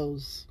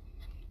pillows.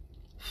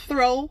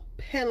 Throw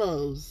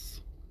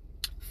pillows.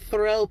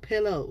 Throw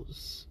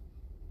pillows.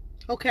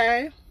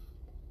 Okay?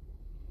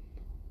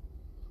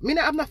 Me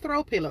not have no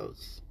throw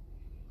pillows.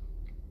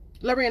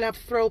 Lorraine have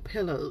throw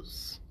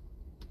pillows.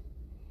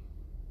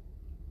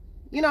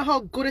 You know how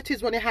good it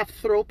is when you have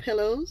throw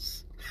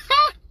pillows?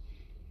 Ha!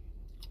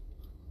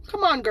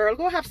 Come on, girl.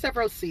 Go have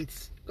several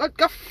seats.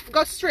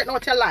 Go straighten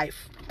out your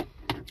life.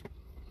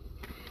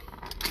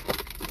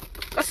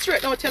 Go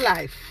straighten out your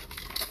life.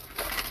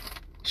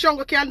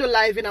 Shongo can do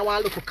live in a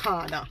one little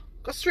corner.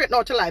 Go straighten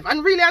out your life.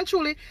 And really and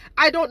truly,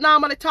 I don't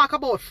normally talk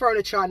about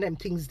furniture and them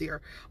things there.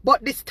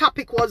 But this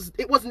topic was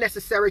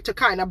necessary to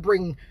kind of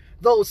bring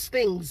those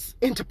things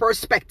into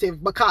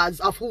perspective because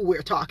of who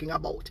we're talking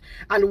about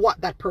and what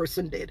that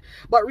person did.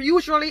 But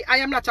usually I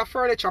am not a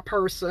furniture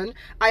person.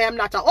 I am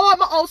not a, oh,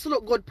 I'm a house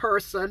look good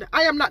person.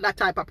 I am not that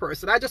type of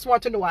person. I just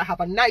want to know I have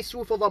a nice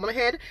roof over my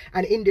head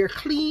and in there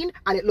clean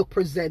and it look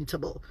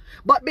presentable.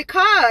 But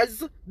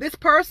because this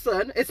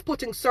person is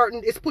putting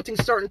certain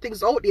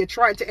things out there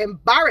trying to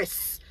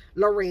embarrass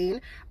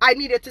Lorraine, I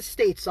needed to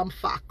state some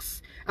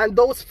facts. And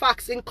those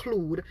facts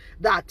include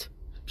that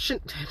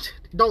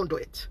don't do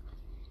it.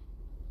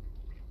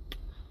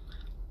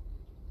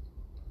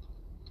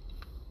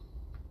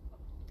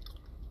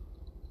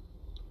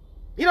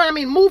 You know what I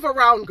mean? Move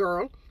around,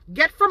 girl.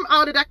 Get from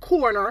out of that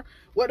corner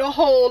with the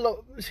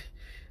whole...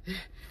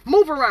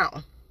 Move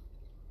around.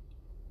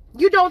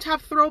 You don't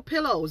have throw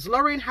pillows.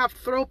 Lorraine have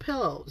throw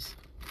pillows.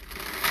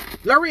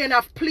 Lorraine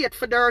have plate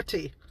for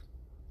dirty.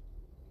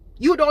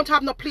 You don't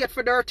have no plate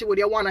for dirty with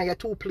your one and your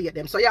two plate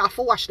them. So you have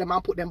to wash them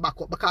and put them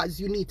back up because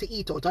you need to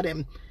eat out of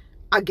them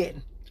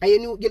again. And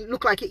you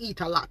look like you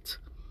eat a lot.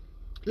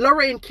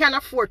 Lorraine can't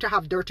afford to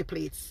have dirty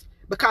plates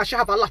because she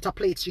have a lot of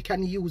plates she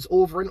can use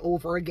over and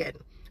over again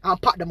and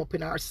pot them up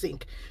in her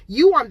sink.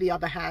 You, on the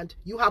other hand,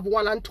 you have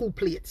 1 and 2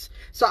 plates.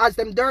 So as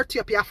them dirty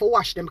up, you have to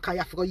wash them because you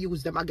have to go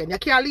use them again. You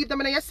can't leave them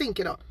in your sink,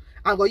 you know,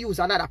 and go use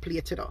another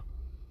plate, you know.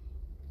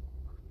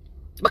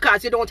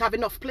 Because you don't have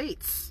enough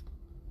plates.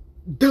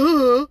 Duh.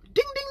 Ding,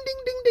 ding,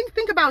 ding, ding, ding.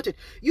 Think about it.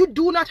 You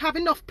do not have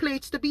enough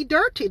plates to be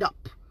dirtied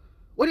up.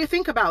 What do you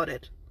think about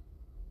it?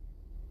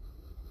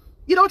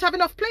 You don't have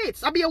enough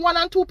plates. I'll be a 1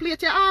 and 2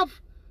 plate you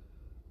have.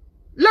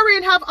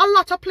 Lorraine have a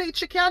lot of plates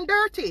she can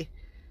dirty.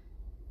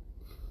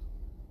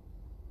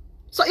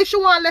 So if she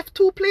want left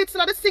 2 plates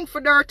in the sink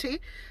for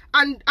dirty,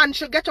 and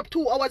she'll get up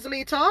 2 hours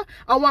later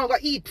and want to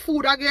eat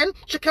food again,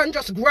 she can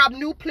just grab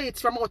new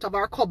plates from out of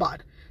her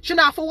cupboard. She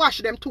not have to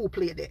wash them 2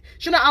 plates there.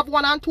 She not have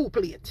 1 and 2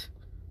 plate.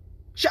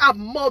 She have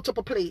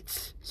multiple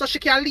plates. So she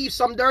can leave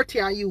some dirty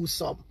and use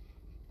some.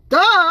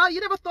 Duh,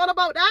 you never thought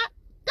about that?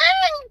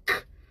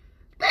 Think.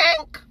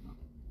 Think.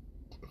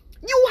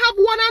 You have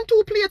 1 and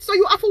 2 plates, so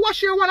you have to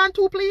wash your 1 and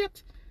 2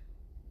 plate.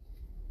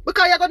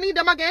 Because you're going to need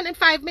them again in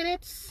 5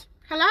 minutes.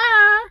 Hello?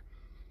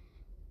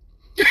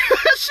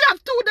 She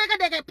have 2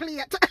 dega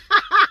plate.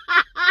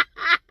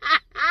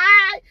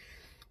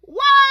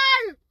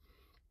 Why?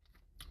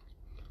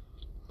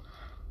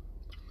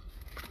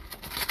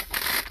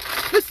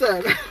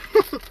 Listen,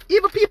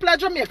 even people in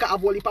Jamaica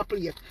have whole heap of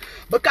plate.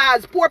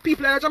 Because poor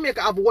people in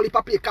Jamaica have whole heap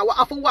of plate. Because we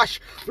have to wash.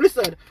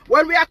 Listen,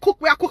 when we are cook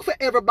for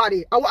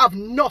everybody. And we have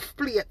enough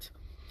plate.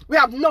 We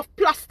have enough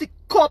plastic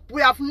cup.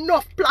 We have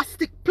enough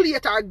plastic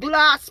plate or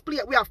glass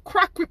plate. We have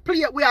crockery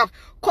plate. We have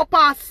cup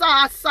and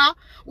saucer.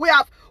 We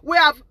have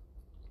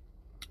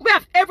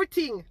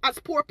everything as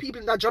poor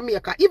people in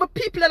Jamaica. Even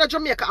people in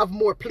Jamaica have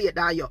more plate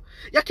than you.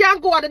 You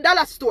can't go to the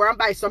dollar store and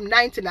buy some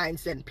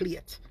 99-cent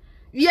plate.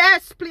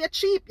 Yes, plate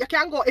cheap. You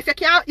can go. If you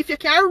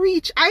can't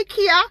reach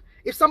IKEA,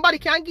 if somebody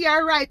can't give you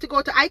a right to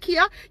go to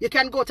IKEA, you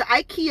can go to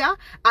IKEA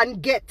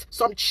and get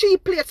some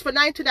cheap plates for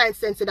 99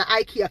 cents in the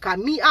IKEA. Because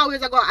me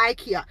always I go to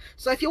IKEA.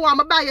 So if you want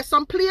me to buy you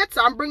some plates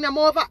and bring them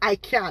over, I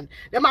can.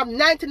 Them have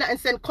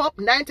 99-cent cup,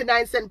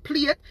 99-cent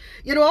plate.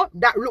 You know,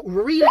 that look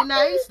really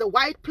nice. The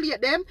white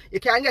plate them. You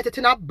can get it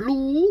in a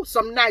blue,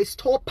 some nice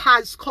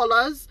topaz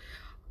colors.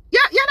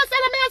 Yeah, you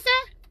understand what I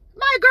say?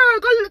 My girl,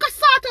 go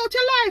sort out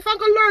your life and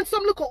go learn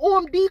some little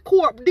home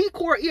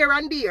decor here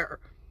and there.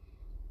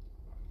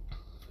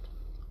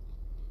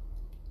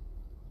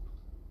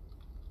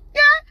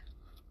 Yeah.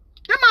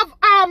 Them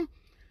have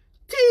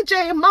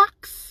TJ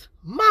Maxx,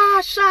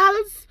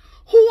 Marshalls,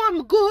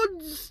 Home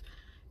Goods.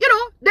 You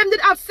know, them did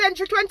have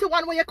Century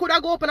 21 where you could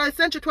have go open a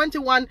Century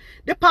 21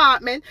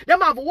 department. Them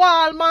have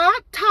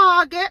Walmart,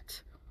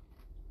 Target.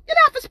 You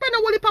don't have to spend a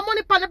whole heap of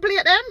money on the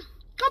plate them.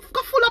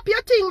 Go full up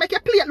your thing, make your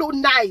plate look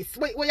nice.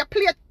 Where your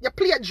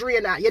plate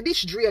drainer, your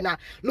dish drainer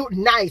look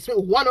nice with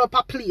 1 up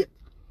a plate.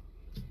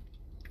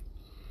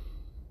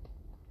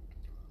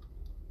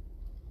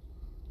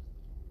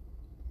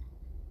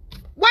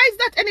 Why is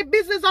that any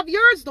business of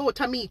yours though,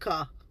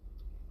 Tamika?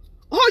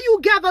 How you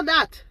gather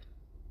that?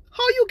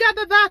 How you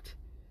gather that?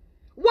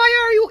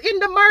 Why are you in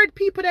the married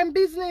people them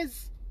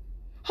business?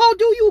 How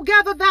do you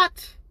gather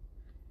that?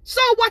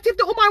 So what if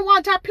the woman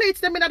want her plates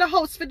them in the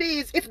house for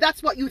days if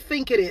that's what you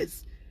think it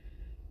is?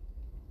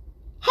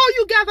 How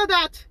you gather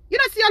that? You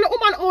don't see how the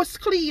woman house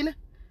clean.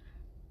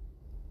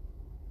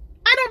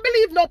 I don't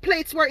believe no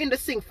plates were in the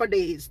sink for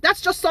days. That's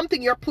just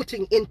something you're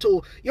putting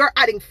into, you're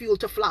adding fuel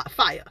to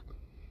fire.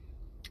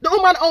 The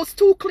woman house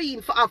too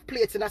clean for have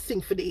plates in a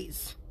sink for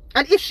days.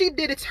 And if she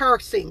did, it's her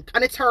sink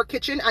and it's her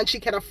kitchen and she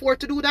can afford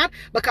to do that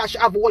because she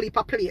have a whole heap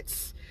of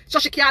plates. So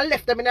she can't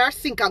left them in her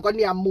sink and go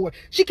near more.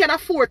 She can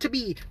afford to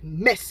be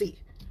messy.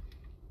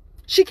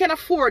 She can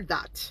afford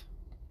that.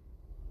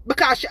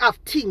 Because she have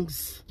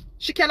things.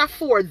 She can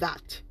afford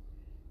that.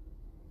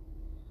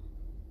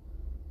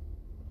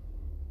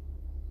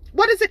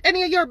 What is it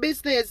any of your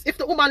business if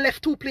the woman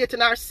left 2 plates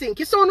in her sink?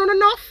 You saw none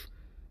enough?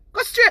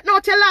 Go straighten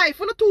out your life.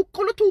 You're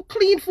not too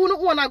clean for no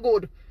one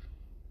good.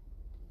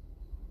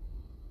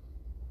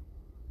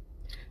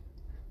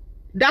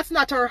 That's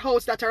not her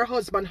house, that's her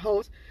husband's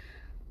house.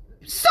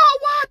 So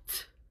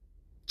what?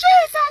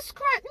 Jesus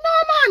Christ. No,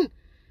 man.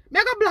 Me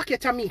gonna block you,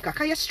 Tamika,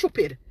 because you're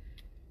stupid.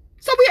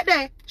 So wait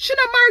there. She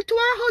not married to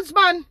her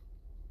husband.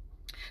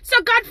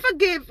 So God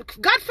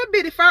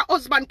forbid if her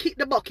husband keep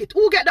the bucket.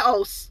 Who get the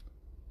house?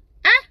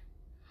 Eh?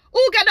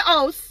 Who get the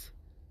house?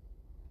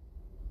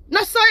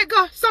 No, so it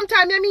go.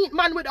 Sometimes you meet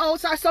man with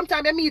house, or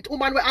sometimes you meet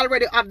woman with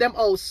already have them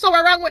house. So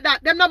what's wrong with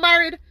that? Them not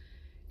married?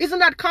 Isn't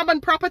that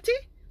common property?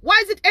 Why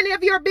is it any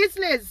of your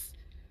business?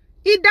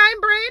 He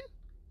dime brain?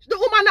 The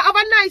woman have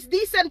a nice,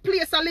 decent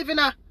place to live in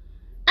a.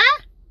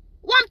 Eh?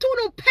 Want to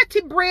know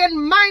petty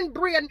brain, mind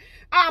brain,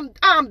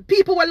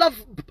 people will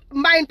love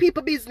mind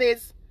people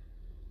business.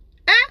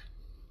 Eh?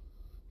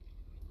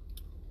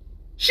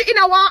 She in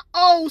our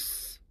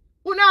house.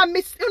 You not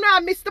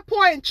miss the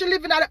point. She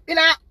live in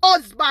her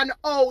husband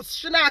house.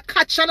 She not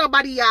catch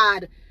nobody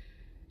yard.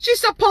 She's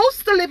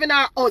supposed to live in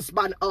her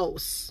husband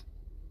house.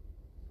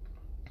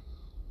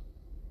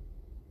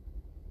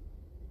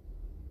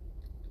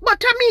 But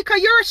Tamika,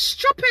 you're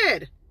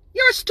stupid.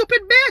 You're a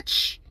stupid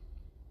bitch.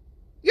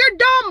 You're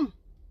dumb.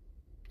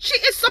 She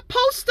is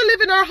supposed to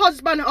live in her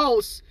husband's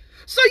house.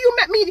 So you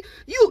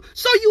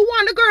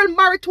want a girl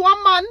married to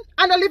a man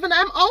and live in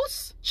her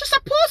house? She's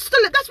supposed to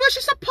live. That's where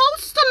she's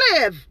supposed to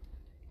live.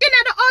 In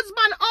the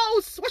husband's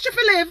house. Where she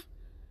for live?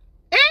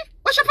 Eh?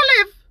 Where she for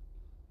live?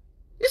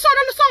 You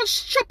sound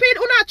stupid.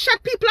 You not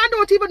chat people and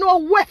don't even know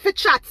where for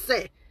chat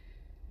say.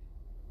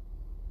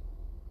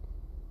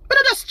 But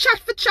you just chat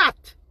for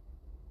chat.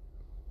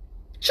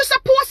 She's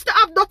supposed to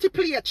have dirty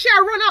plate. She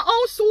run her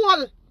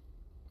household.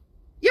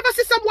 You ever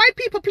see some white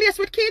people place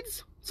with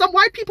kids? Some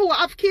white people will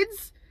have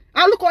kids.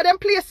 And look how them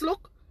place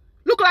look.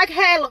 Look like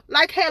hell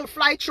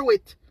fly through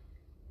it.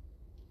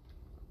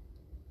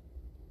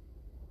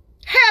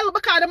 Hell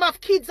because them have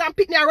kids and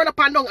picnic and run up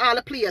and down all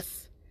the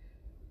place.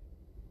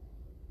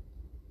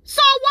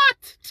 So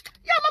what?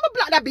 Yeah, I'm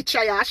black that bitch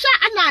ya. She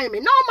annoy me.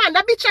 No man,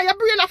 that bitch ya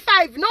brain a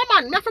 5. No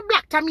man, me have to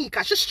black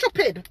Tamika. She's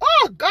stupid.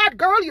 Oh God,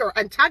 girl, you're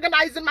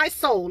antagonizing my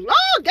soul.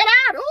 Oh, get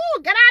out.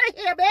 Oh, get out of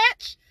here,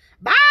 bitch.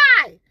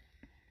 Bye.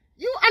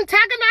 You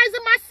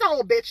antagonizing my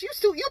soul, bitch. You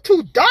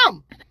too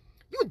dumb.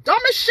 You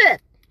dumb as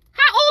shit.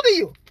 How old are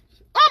you?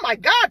 Oh my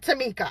God,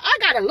 Tamika. I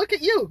gotta look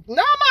at you.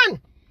 No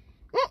man.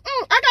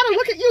 I gotta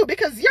look at you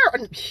because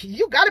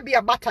you gotta be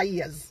a bata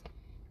years.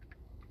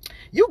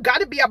 You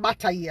gotta be a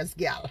bata years,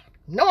 girl.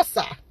 No,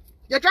 sir.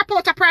 You drop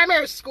out of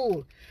primary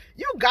school.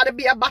 You gotta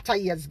be a bata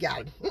years,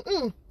 girl.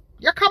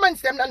 Your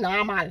comments them not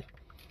normal.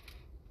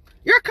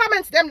 Your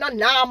comments them not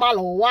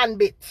normal one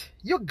bit.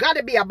 You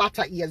gotta be a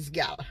bata years,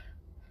 girl.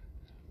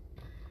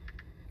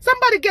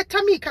 Somebody get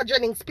Tamika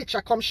Jennings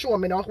picture, come show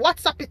me now.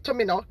 WhatsApp it to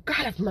me now.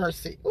 God have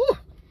mercy. Ooh.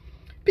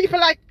 People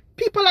like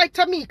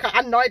Tamika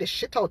annoy the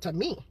shit out of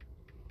me.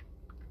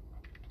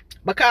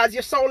 Because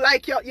you sound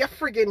like you're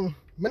friggin'.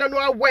 I don't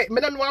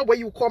know where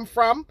you come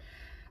from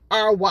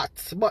or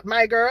what. But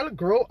my girl,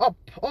 grow up.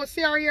 Oh,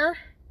 see her here?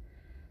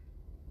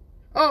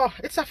 Oh,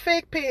 it's a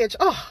fake page.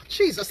 Oh,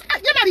 Jesus.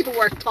 You're not even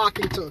worth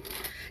talking to. You're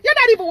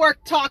not even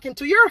worth talking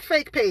to. You're a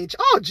fake page.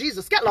 Oh,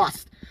 Jesus. Get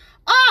lost.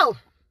 Oh,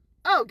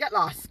 get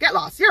lost. Get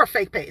lost. You're a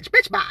fake page.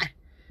 Bitch, bye.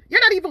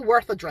 You're not even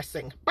worth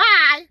addressing.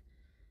 Bye.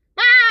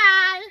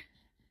 Bye.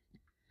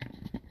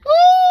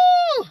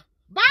 Ooh.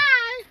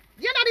 Bye.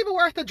 You're not even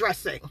worth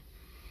addressing.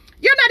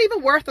 You're not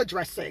even worth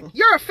addressing.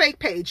 You're a fake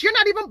page. You're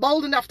not even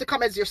bold enough to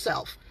come as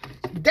yourself.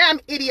 Damn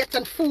idiot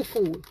and fool.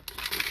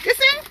 You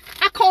see?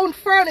 I count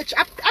furniture.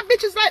 I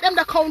bitches like them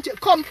that count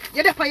it. Come,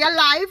 you're there for your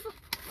live.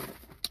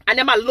 And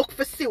them I look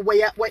for see where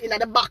you're in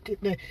the back.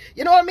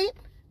 You know what I mean?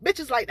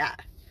 Bitches like that.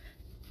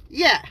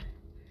 Yeah.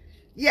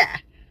 Yeah.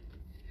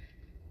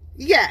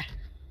 Yeah.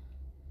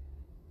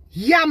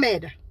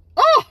 Yammed.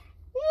 Oh!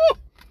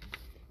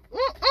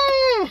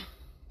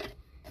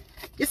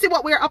 You see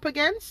what we're up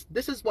against?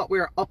 This is what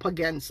we're up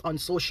against on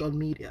social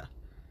media.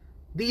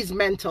 These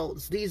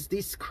mentals,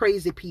 these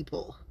crazy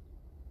people.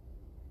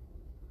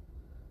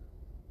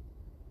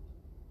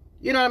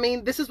 You know what I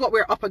mean? This is what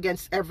we're up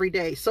against every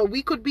day. So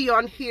we could be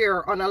on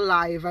here on a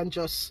live and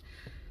just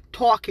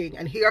talking,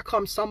 and here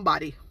comes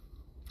somebody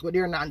with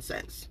their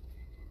nonsense.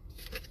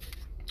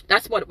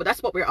 That's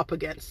what we're up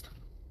against.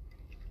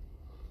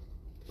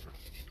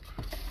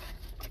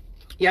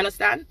 You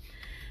understand?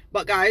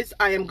 But guys,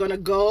 I am gonna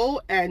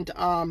go and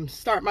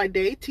start my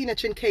day.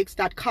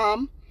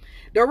 TinaChinCakes.com.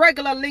 The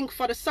regular link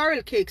for the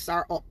sorrel cakes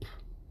are up.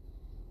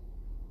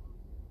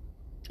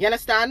 You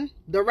understand?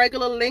 The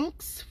regular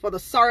links for the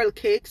sorrel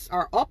cakes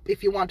are up.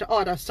 If you want to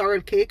order a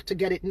sorrel cake to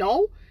get it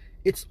now,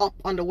 it's up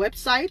on the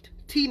website,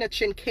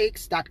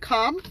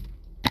 TinaChinCakes.com.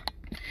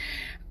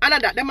 And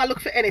at that, them I look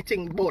for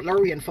anything about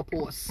Lorraine for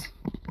posts.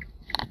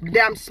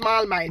 Damn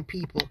small mind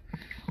people.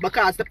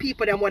 Because the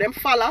people them what them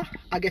follow,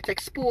 I get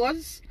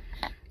exposed.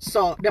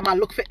 So them I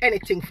look for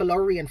anything for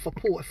Lorraine for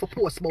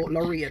post about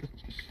Lorraine.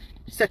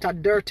 Set a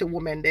dirty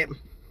woman them.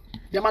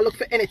 Them I look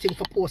for anything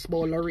for post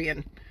about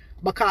Lorraine.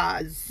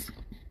 Because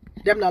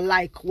them not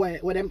like where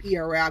them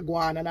ear where I go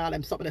on and all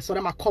them something. So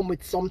them I come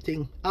with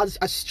something. As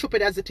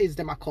stupid as it is,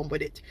 them I come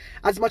with it.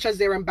 As much as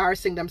they're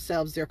embarrassing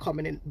themselves, they're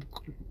coming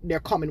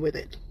with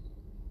it.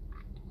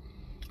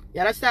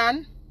 You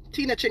understand?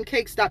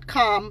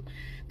 TinaChinCakes.com.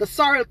 The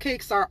sorrel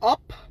cakes are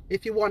up.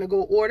 If you want to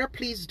go order,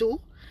 please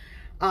do.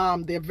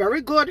 They're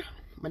very good.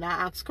 When I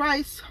ask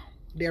Christ,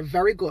 they're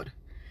very good.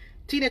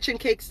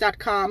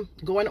 TinaChinCakes.com.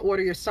 Go and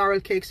order your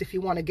sorrel cakes if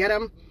you want to get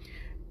them.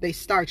 They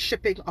start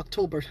shipping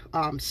October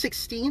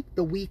 16th,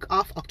 the week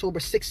off October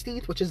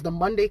 16th, which is the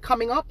Monday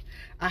coming up.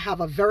 I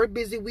have a very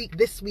busy week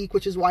this week,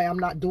 which is why I'm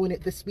not doing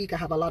it this week. I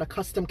have a lot of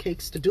custom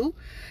cakes to do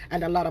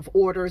and a lot of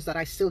orders that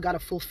I still got to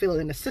fulfill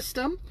in the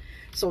system.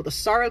 So the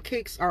sorrel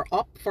cakes are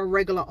up for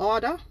regular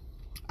order.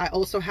 I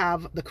also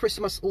have the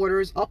Christmas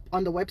orders up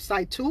on the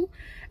website too.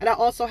 And I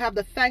also have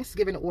the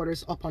Thanksgiving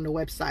orders up on the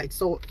website.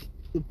 So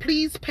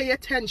please pay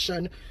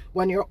attention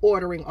when you're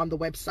ordering on the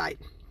website.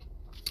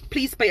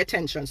 Please pay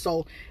attention.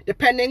 So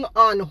depending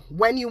on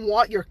when you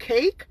want your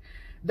cake,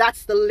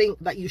 that's the link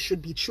that you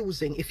should be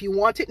choosing. If you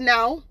want it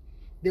now,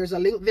 there's a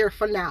link there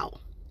for now.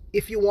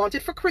 If you want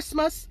it for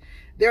Christmas,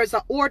 there's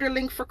an order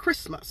link for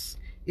Christmas.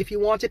 If you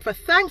want it for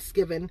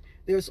Thanksgiving,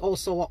 there's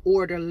also an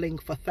order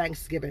link for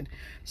Thanksgiving.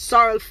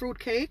 Sorrel fruit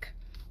cake,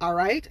 all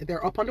right,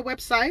 they're up on the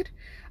website.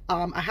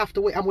 I have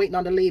to wait. I'm waiting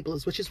on the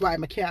labels, which is why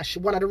I'm a cash.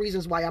 One of the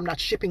reasons why I'm not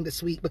shipping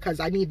this week, because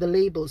I need the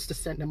labels to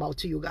send them out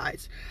to you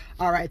guys.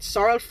 All right,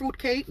 sorrel fruit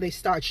cake, they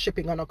start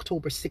shipping on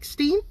October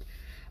 16th.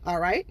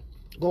 All right,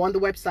 go on the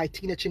website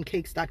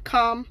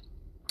TinaChinCakes.com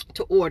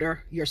to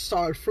order your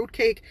sorrel fruit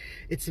cake.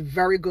 It's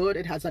very good.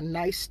 It has a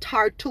nice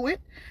tart to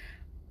it.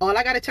 All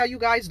I gotta tell you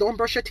guys, don't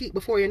brush your teeth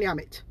before you yam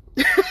it.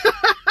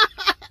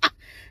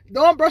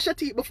 Don't brush your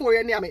teeth before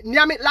you yam it.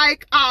 Yam it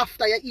like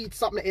after you eat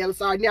something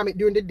else, or yam it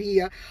during the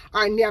day,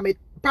 or yam it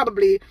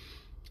probably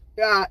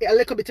a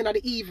little bit in the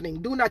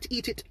evening. Do not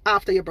eat it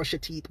after you brush your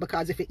teeth,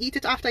 because if you eat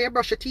it after you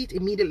brush your teeth,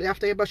 immediately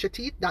after you brush your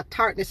teeth, that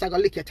tartness is going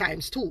to lick your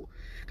times too.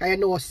 Because you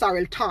know a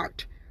sorrel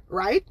tart,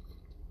 right?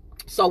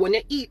 So when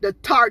you eat the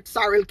tart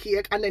sorrel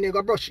cake and then you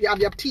go brush, you have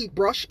your teeth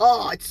brush,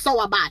 oh, it's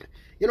so bad.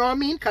 You know what I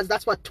mean? Because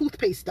that's what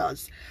toothpaste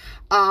does.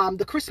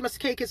 The Christmas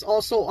cake is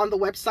also on the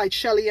website,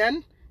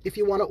 Shelly-Ann. If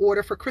you want to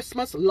order for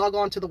Christmas, log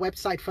on to the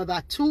website for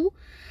that too.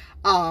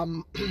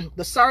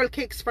 The sorrel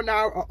cakes for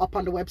now are up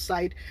on the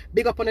website.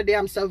 Big up on the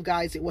damn self,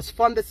 guys. It was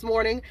fun this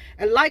morning.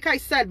 And like I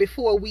said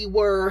before, we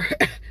were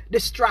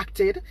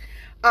distracted.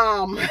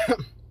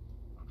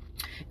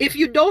 If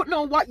you don't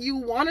know what you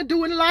want to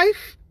do in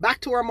life,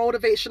 back to our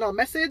motivational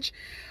message,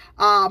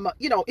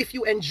 you know, if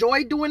you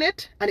enjoy doing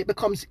it and it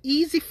becomes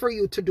easy for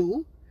you to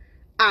do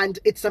and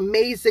it's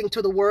amazing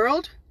to the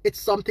world,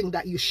 it's something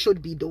that you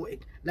should be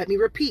doing. Let me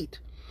repeat.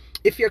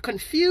 If you're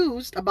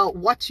confused about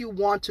what you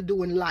want to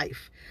do in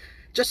life,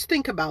 just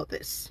think about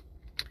this.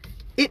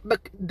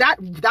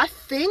 That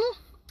thing,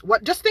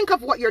 just think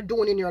of what you're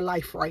doing in your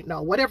life right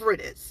now, whatever it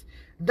is,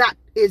 that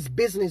is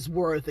business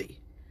worthy.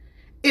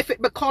 If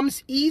it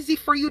becomes easy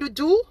for you to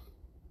do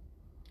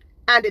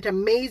and it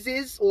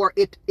amazes or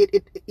it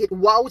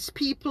wows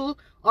people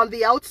on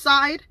the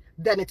outside,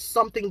 then it's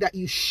something that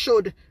you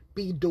should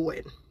be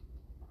doing.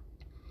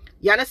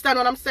 You understand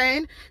what I'm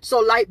saying? So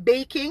like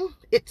baking,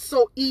 it's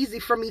so easy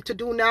for me to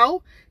do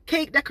now.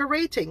 Cake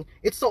decorating,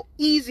 it's so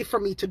easy for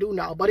me to do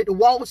now, but it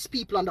wows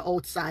people on the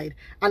outside.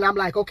 And I'm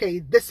like, okay,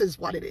 this is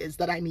what it is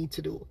that I need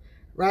to do,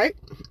 right?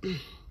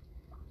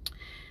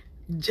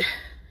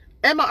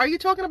 Emma, are you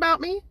talking about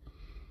me?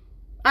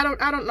 I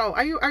don't know.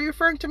 Are you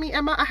referring to me,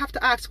 Emma? I have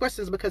to ask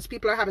questions because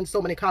people are having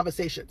so many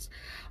conversations.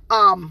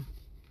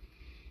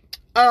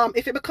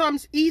 If it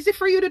becomes easy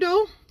for you to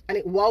do and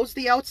it wows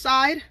the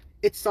outside,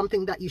 it's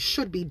something that you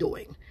should be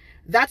doing.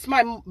 That's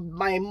my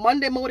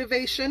Monday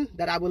motivation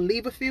that I will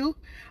leave with you.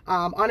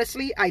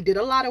 Honestly, I did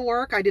a lot of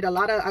work.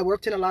 I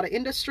worked in a lot of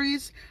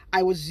industries.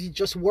 I was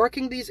just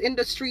working these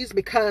industries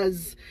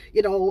because,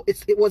 you know,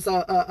 it was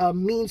a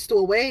means to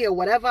a way or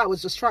whatever. I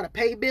was just trying to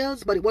pay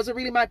bills, but it wasn't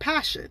really my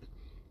passion.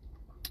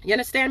 You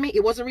understand me?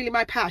 It wasn't really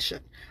my passion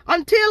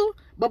until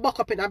I buck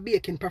up in a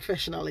baking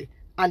professionally.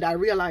 And I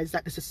realized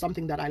that this is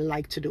something that I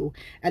like to do.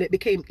 And it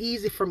became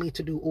easy for me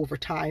to do over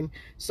time.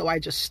 So I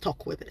just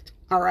stuck with it.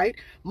 All right.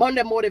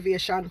 Monday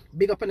motivation.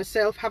 Big up on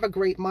yourself. Have a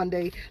great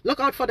Monday. Look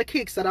out for the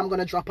cakes that I'm going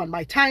to drop on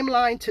my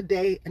timeline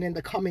today and in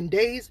the coming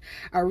days.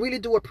 I really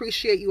do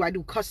appreciate you. I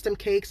do custom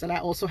cakes. And I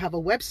also have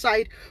a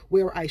website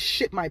where I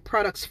ship my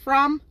products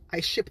from.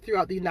 I ship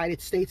throughout the United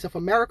States of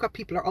America.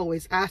 People are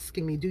always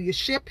asking me, do you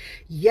ship?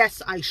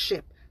 Yes, I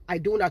ship. I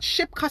do not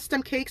ship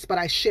custom cakes, but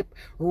I ship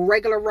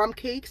regular rum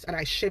cakes and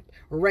I ship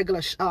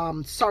regular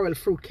sorrel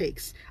fruit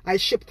cakes. I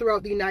ship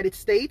throughout the United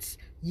States,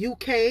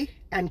 UK,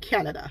 and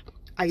Canada.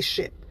 I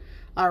ship.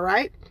 All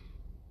right.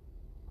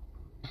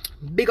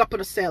 Big up on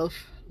yourself.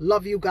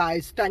 Love you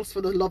guys. Thanks for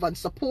the love and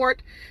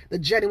support, the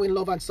genuine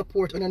love and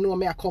support. And I know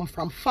me, I come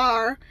from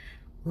far.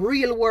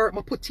 Real work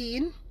I put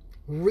in.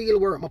 Real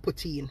work I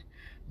put in.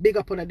 Big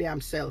up on the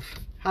damn self.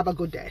 Have a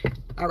good day.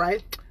 All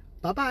right.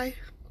 Bye-bye.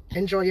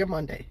 Enjoy your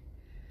Monday.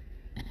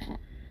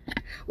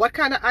 What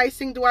kind of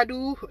icing do I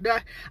do?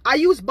 I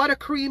use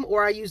buttercream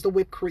or I use the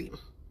whipped cream.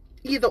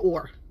 Either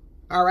or.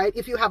 All right.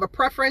 If you have a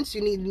preference,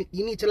 you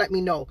need to let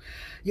me know.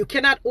 You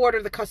cannot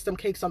order the custom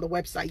cakes on the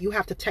website. You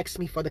have to text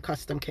me for the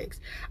custom cakes.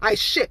 I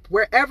ship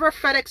wherever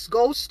FedEx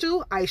goes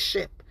to. I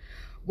ship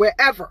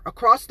wherever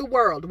across the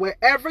world,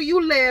 wherever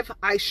you live.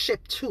 I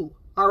ship to.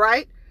 All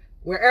right.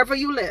 Wherever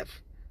you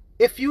live.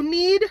 If you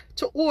need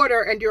to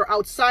order and you're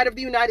outside of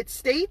the United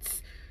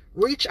States,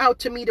 reach out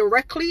to me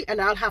directly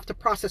and I'll have to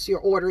process your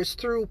orders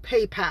through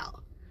PayPal.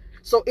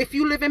 So if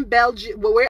you live in Belgium,